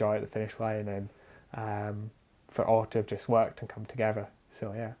to see Joy at the finish line, and for all to have just worked and come together.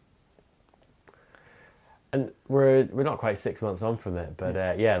 So yeah. And we're not quite 6 months on from it, but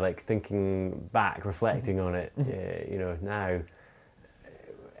like thinking back, reflecting on it, you know, now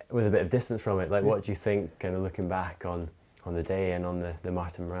with a bit of distance from it, like what do you think, kind of looking back on the day and on the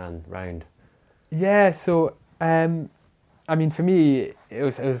Martin Moran round? Yeah, so I mean, for me, it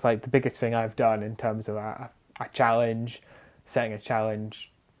was like the biggest thing I've done in terms of a challenge, setting a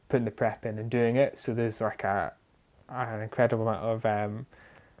challenge, putting the prep in and doing it. So there's like an incredible amount of,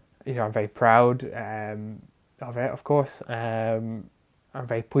 you know, I'm very proud of it, of course. I'm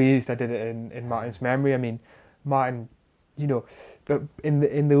very pleased I did it in Martin's memory. I mean, Martin, you know, but in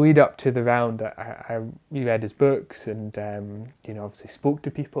the lead up to the round, I reread his books and, you know, obviously spoke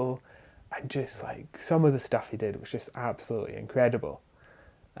to people, and just like some of the stuff he did was just absolutely incredible.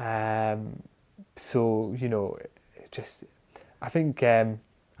 So, you know, it just, I think... and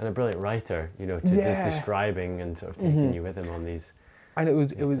a brilliant writer, you know, describing and sort of taking you with him on these. And it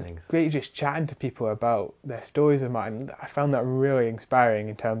was things. Great just chatting to people about their stories of Martin. I found that really inspiring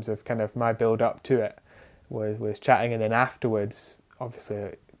in terms of kind of my build up to it. Was chatting, and then afterwards,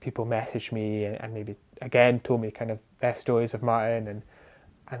 obviously, people messaged me and maybe again told me kind of their stories of Martin,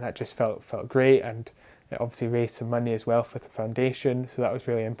 and that just felt great, and it obviously raised some money as well for the foundation, so that was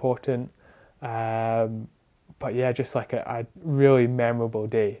really important. But yeah, just like a really memorable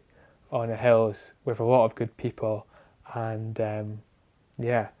day on the hills with a lot of good people. And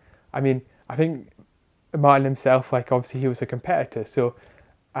yeah, I mean, I think Martin himself, like obviously he was a competitor. So,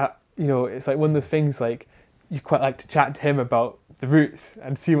 you know, it's like one of those things like you quite like to chat to him about the routes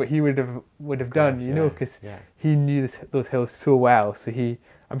and see what he would have done, you know, because he knew those hills so well. So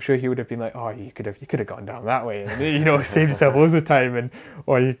I'm sure he would have been like, oh, you could have gone down that way, and you know, saved yourself loads of time,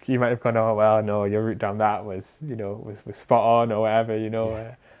 or you might have gone, oh well, no, your route down that was, you know, was spot on or whatever, you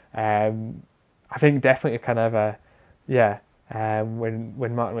know. I think definitely kind of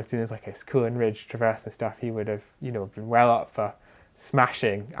when Martin was doing his like his Cullen Ridge traverse and stuff, he would have, you know, been well up for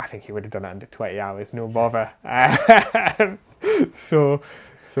smashing, I think he would have done it under 20 hours, no bother. So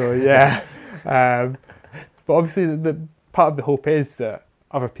yeah. But obviously the part of the hope is that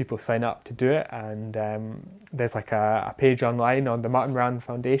other people sign up to do it, and there's like a page online on the Martin Rand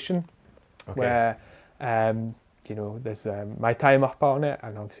Foundation where there's my time up on it,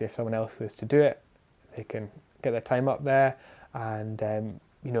 and obviously if someone else was to do it, they can get their time up there, and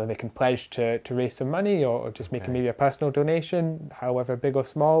they can pledge to raise some money, or just make maybe a personal donation, however big or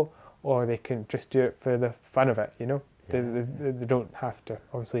small, or they can just do it for the fun of it. They don't have to,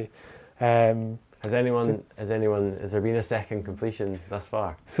 obviously. Has there been a second completion thus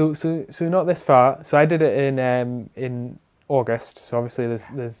far? So not this far. So I did it in August. So obviously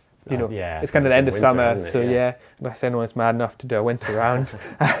there's it's kind of the end of winter, summer. So unless anyone's mad enough to do a winter round,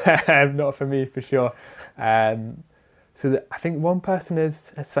 not for me for sure. So I think one person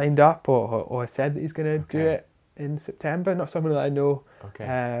has signed up or said that he's going to do it in September. Not someone that I know.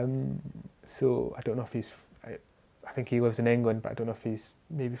 Okay. So I don't know if he's. I think he lives in England, but I don't know if he's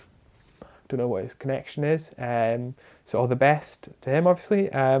maybe. Don't know what his connection is. So all the best to him, obviously.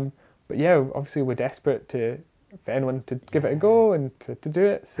 But yeah, obviously we're desperate for anyone to give it a go and to do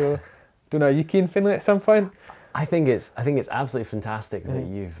it. So, don't know. Are you keen Finlay at some point? I think it's absolutely fantastic that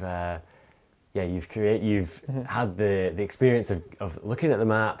you've had the experience of looking at the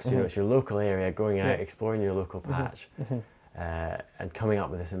maps. It's your local area, going out, exploring your local patch, and coming up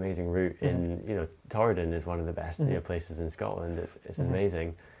with this amazing route in Torridon is one of the best places in Scotland. It's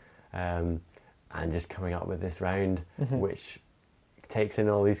amazing. And just coming up with this round, which takes in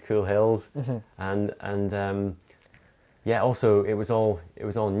all these cool hills, and also it was all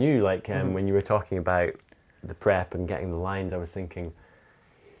new. Like when you were talking about the prep and getting the lines, I was thinking,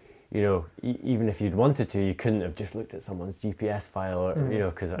 even if you'd wanted to, you couldn't have just looked at someone's GPS file, or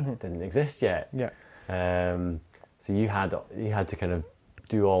because it didn't exist yet. Yeah. So you had to kind of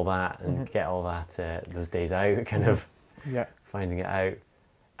do all that and get all that those days out, kind of finding it out.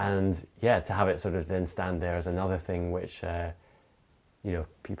 And to have it sort of then stand there as another thing, which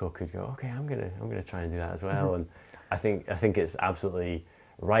people could go, okay, I'm gonna try and do that as well. And I think it's absolutely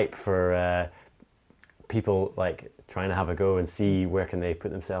ripe for people like trying to have a go and see where can they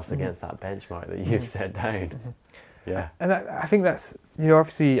put themselves against that benchmark that you've set down. Yeah, and I think that's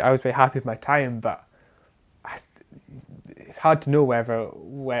obviously I was very happy with my time, but it's hard to know where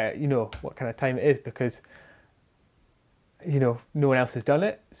what kind of time it is, because. No one else has done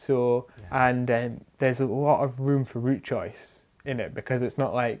it, so and there's a lot of room for route choice in it, because it's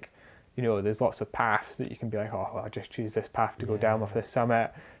not like there's lots of paths that you can be like, I'll just choose this path to go down off this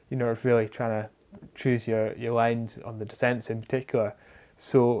summit. It's really trying to choose your lines on the descents in particular.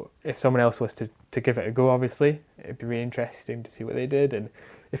 So if someone else was to give it a go, obviously it'd be really interesting to see what they did, and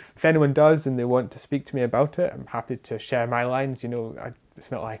if anyone does and they want to speak to me about it, I'm happy to share my lines.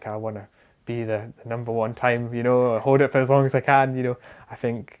 It's not like I want to be the number one time, or hold it for as long as I can. I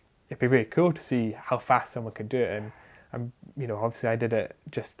think it'd be really cool to see how fast someone could do it, and obviously I did it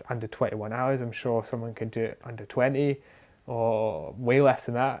just under 21 hours. I'm sure someone could do it under 20 or way less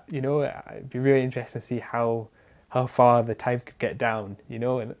than that. It'd be really interesting to see how far the time could get down.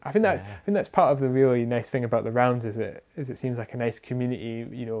 And I think that's part of the really nice thing about the rounds is it seems like a nice community.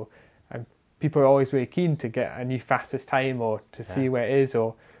 And people are always really keen to get a new fastest time, or to see where it is,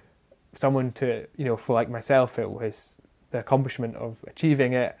 or someone to, for like myself, it was the accomplishment of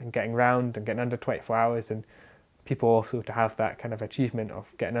achieving it and getting round and getting under 24 hours, and people also to have that kind of achievement of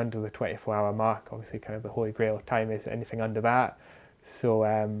getting under the 24-hour mark. Obviously, kind of the holy grail of time is anything under that. So,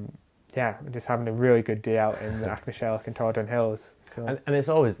 just having a really good day out in the Achnashel and Torridon Hills. So. And it's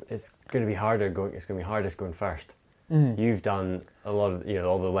going to be harder going. It's going to be hardest going first. You've done a lot of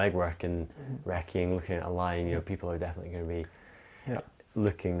all the legwork and recceing, looking at a line. People are definitely going to be.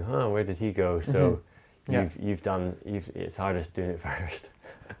 Looking, where did he go? So it's hardest doing it first.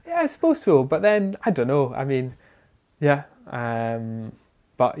 Yeah, I suppose so. But then I don't know. I mean,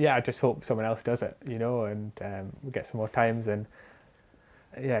 but I just hope someone else does it, and we get some more times, and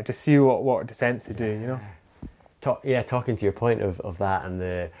just see what descents to do, Talking to your point of that, and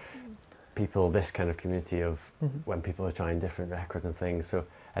the people, this kind of community of when people are trying different records and things. So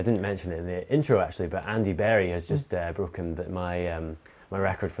I didn't mention it in the intro actually, but Andy Berry has just broken my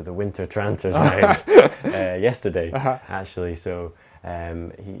record for the winter Tranters round yesterday, actually. So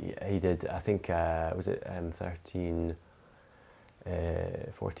he did, I think, was it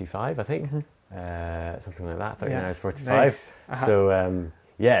 13:45, I think, something like that, 13 hours 45. Nice. So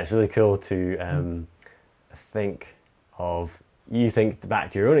it's really cool to think of. You think back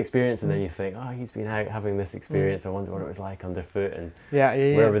to your own experience, and then you think, he's been out having this experience. I wonder what it was like underfoot, and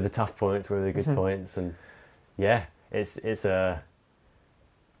where were the tough points, where were the good points, and it's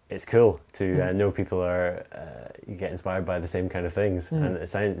it's cool to know people are you get inspired by the same kind of things, and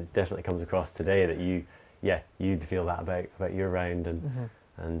it definitely comes across today that you'd feel that about your round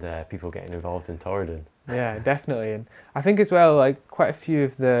and people getting involved in Torridon. Yeah, definitely. And I think as well, like quite a few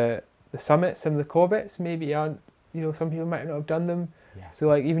of the summits and the Corbetts maybe aren't, some people might not have done them. Yeah. So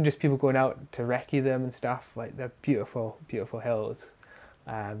like even just people going out to recce them and stuff, like they're beautiful, beautiful hills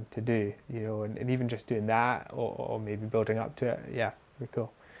to do, and even just doing that or maybe building up to it. Yeah, pretty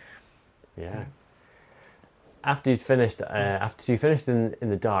cool. Yeah. After you finished in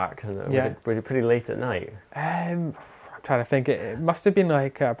the dark, was it pretty late at night? I'm trying to think. It must have been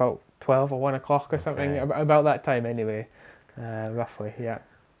like about 12 or 1 o'clock or something, about that time anyway, roughly. Yeah.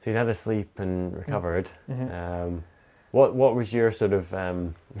 So you'd had a sleep and recovered. Mm-hmm. What was your sort of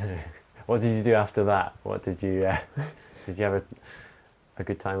what did you do after that? What did you did you have a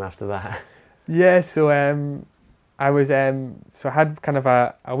good time after that? Yeah. So I was so I had kind of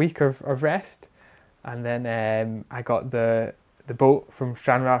a week of rest, and then I got the boat from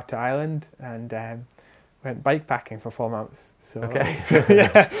Stranraer to Ireland and went bike packing for 4 months. So, so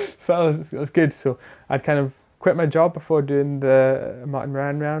yeah, so that was good. So I'd kind of quit my job before doing the Martin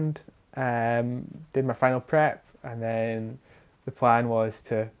Moran round, did my final prep, and then the plan was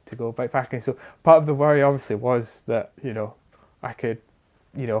to go bike packing. So part of the worry obviously was that, I could,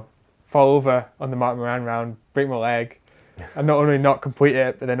 fall over on the Martin Moran round, break my leg, and not only not complete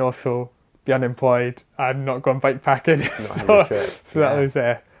it, but then also be unemployed and not go on bike packing. So that was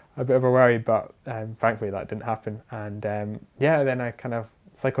a bit of a worry, but thankfully that didn't happen. And then I kind of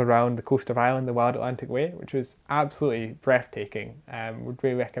cycled around the coast of Ireland, the Wild Atlantic Way, which was absolutely breathtaking. Would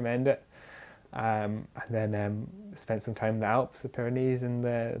really recommend it. And then spent some time in the Alps, the Pyrenees and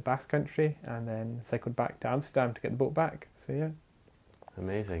the Basque Country, and then cycled back to Amsterdam to get the boat back. So yeah.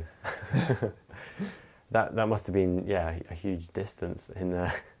 Amazing. That must have been a huge distance in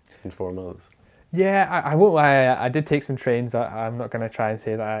 4 months. Yeah, I won't lie, I did take some trains. I'm not going to try and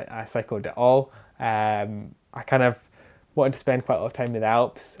say that I cycled at all. I kind of wanted to spend quite a lot of time in the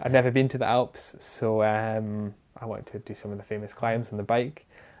Alps. I'd never been to the Alps, so I wanted to do some of the famous climbs on the bike,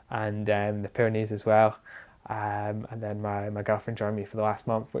 and the Pyrenees as well. And then my girlfriend joined me for the last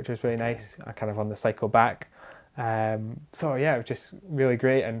month, which was really nice. I kind of on the cycle back. So yeah, it was just really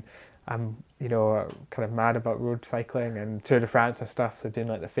great, and I'm kind of mad about road cycling and Tour de France and stuff, so doing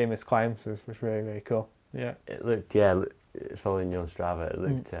like the famous climbs was really, really cool. Yeah. It looked, following you on Strava, it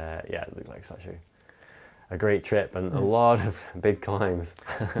looked like such a great trip and a lot of big climbs.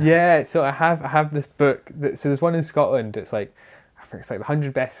 Yeah, so I have this book, so there's one in Scotland, I think it's like the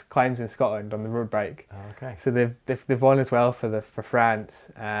 100 best climbs in Scotland on the road bike. Oh, okay. So they've won as well for France,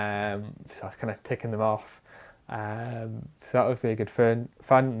 so I was kind of ticking them off. So that was really good fun.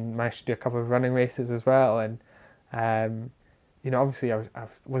 Managed to do a couple of running races as well, and obviously I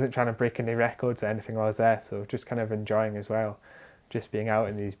wasn't trying to break any records or anything while I was there, so just kind of enjoying as well, just being out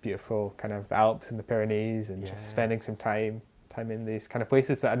in these beautiful kind of Alps and the Pyrenees, and just spending some time in these kind of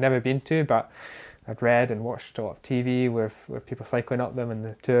places that I'd never been to, but I'd read and watched a lot of TV with people cycling up them and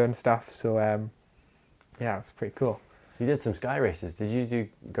the tour and stuff. So it was pretty cool. You did some sky races. Did you do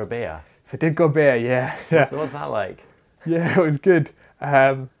Gorbea? So I did Gorbea, yeah. What's that like? Yeah, it was good.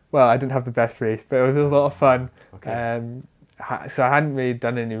 Well, I didn't have the best race, but it was a lot of fun. Okay. So I hadn't really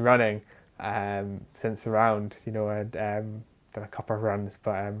done any running since the round. I'd done a couple of runs,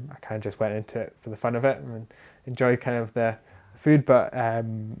 but I kind of just went into it for the fun of it and enjoyed kind of the food. But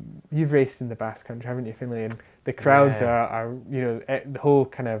you've raced in the Basque Country, haven't you, Finlay? And the crowds are the whole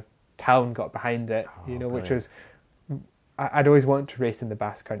kind of town got behind it, which was... I'd always wanted to race in the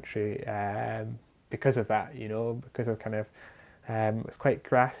Basque Country because of that, because of kind of it's quite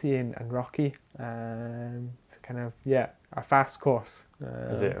grassy and rocky. It's kind of a fast course.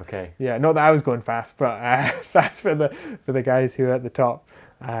 Is it okay? Yeah, not that I was going fast, but fast for the guys who are at the top.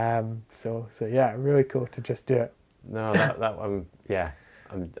 So yeah, really cool to just do it. No, that one,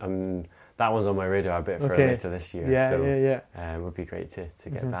 I'm that one's on my radar a bit for later this year. Yeah. It would be great to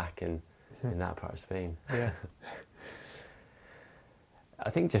get back in that part of Spain. Yeah. I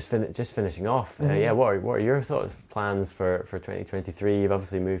think just finishing off, what are your thoughts, plans for 2023? You've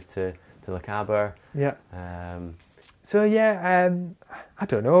obviously moved to Le Caber. Yeah. I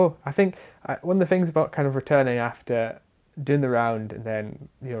don't know. I think one of the things about kind of returning after doing the round and then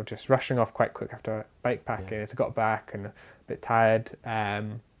just rushing off quite quick after bike packing is I got back and a bit tired,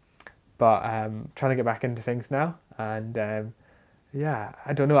 but trying to get back into things now, and I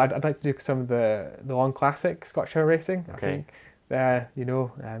don't know. I'd like to do some of the long classic Scotch Hill racing. I think.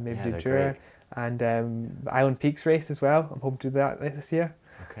 Maybe do Jura and the Island Peaks race as well. I'm hoping to do that this year.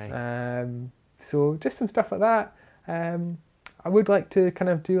 Okay. So just some stuff like that. I would like to kind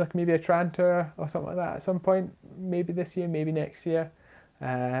of do like maybe a Tran tour or something like that at some point, maybe this year, maybe next year.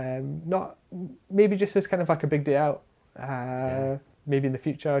 Not maybe just as kind of like a big day out. Maybe in the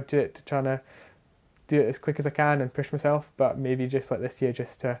future I'll do it to try to do it as quick as I can and push myself, but maybe just like this year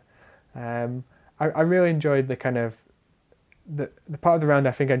just to I really enjoyed the kind of the part of the round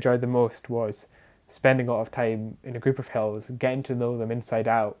I think I enjoyed the most was spending a lot of time in a group of hills, getting to know them inside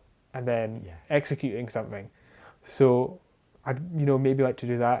out, and then executing something. So I'd maybe like to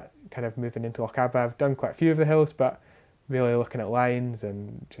do that kind of moving into Lochaber. I've done quite a few of the hills, but really looking at lines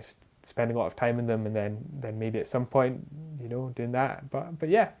and just spending a lot of time in them, and then maybe at some point doing that. But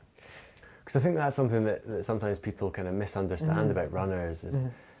yeah, because I think that's something that sometimes people kind of misunderstand about runners is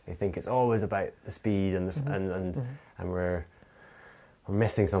they think it's always about the speed and and we're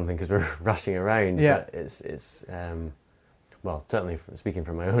missing something because we're rushing around. Yeah. But it's well, certainly speaking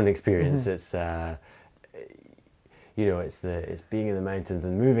from my own experience, it's it's being in the mountains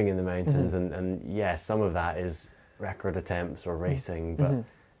and moving in the mountains, and yes, some of that is record attempts or racing, but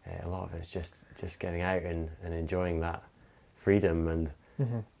a lot of it's just getting out and enjoying that freedom. And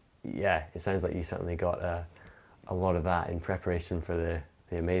it sounds like you certainly got a lot of that in preparation for the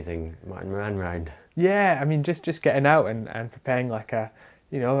amazing Martin Moran round. Yeah, I mean, just getting out and preparing like a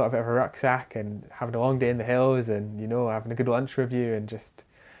bit of a rucksack and having a long day in the hills and having a good lunch review and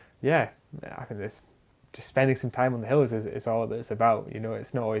I think this just spending some time on the hills is all that it's about.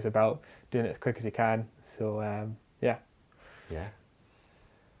 It's not always about doing it as quick as you can. So yeah,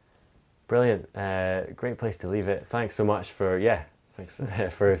 brilliant. Great place to leave it. Thanks so much for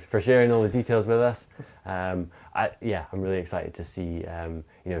for sharing all the details with us. I'm really excited to see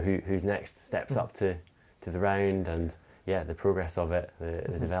who's next steps up to the round and the progress of it,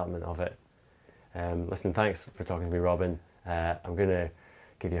 the development of it. Listen, thanks for talking to me, Robin. I'm gonna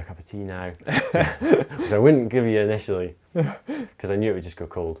give you a cup of tea now, which I wouldn't give you initially because I knew it would just go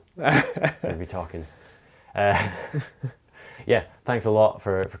cold. We'd be talking. Thanks a lot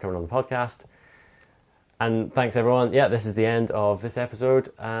for coming on the podcast. And thanks everyone. Yeah, this is the end of this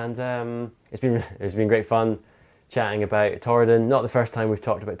episode, and it's been great fun chatting about Torridon. Not the first time we've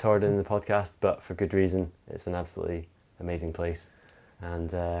talked about Torridon in the podcast, but for good reason. It's an absolutely amazing place.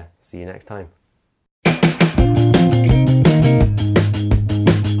 And see you next time.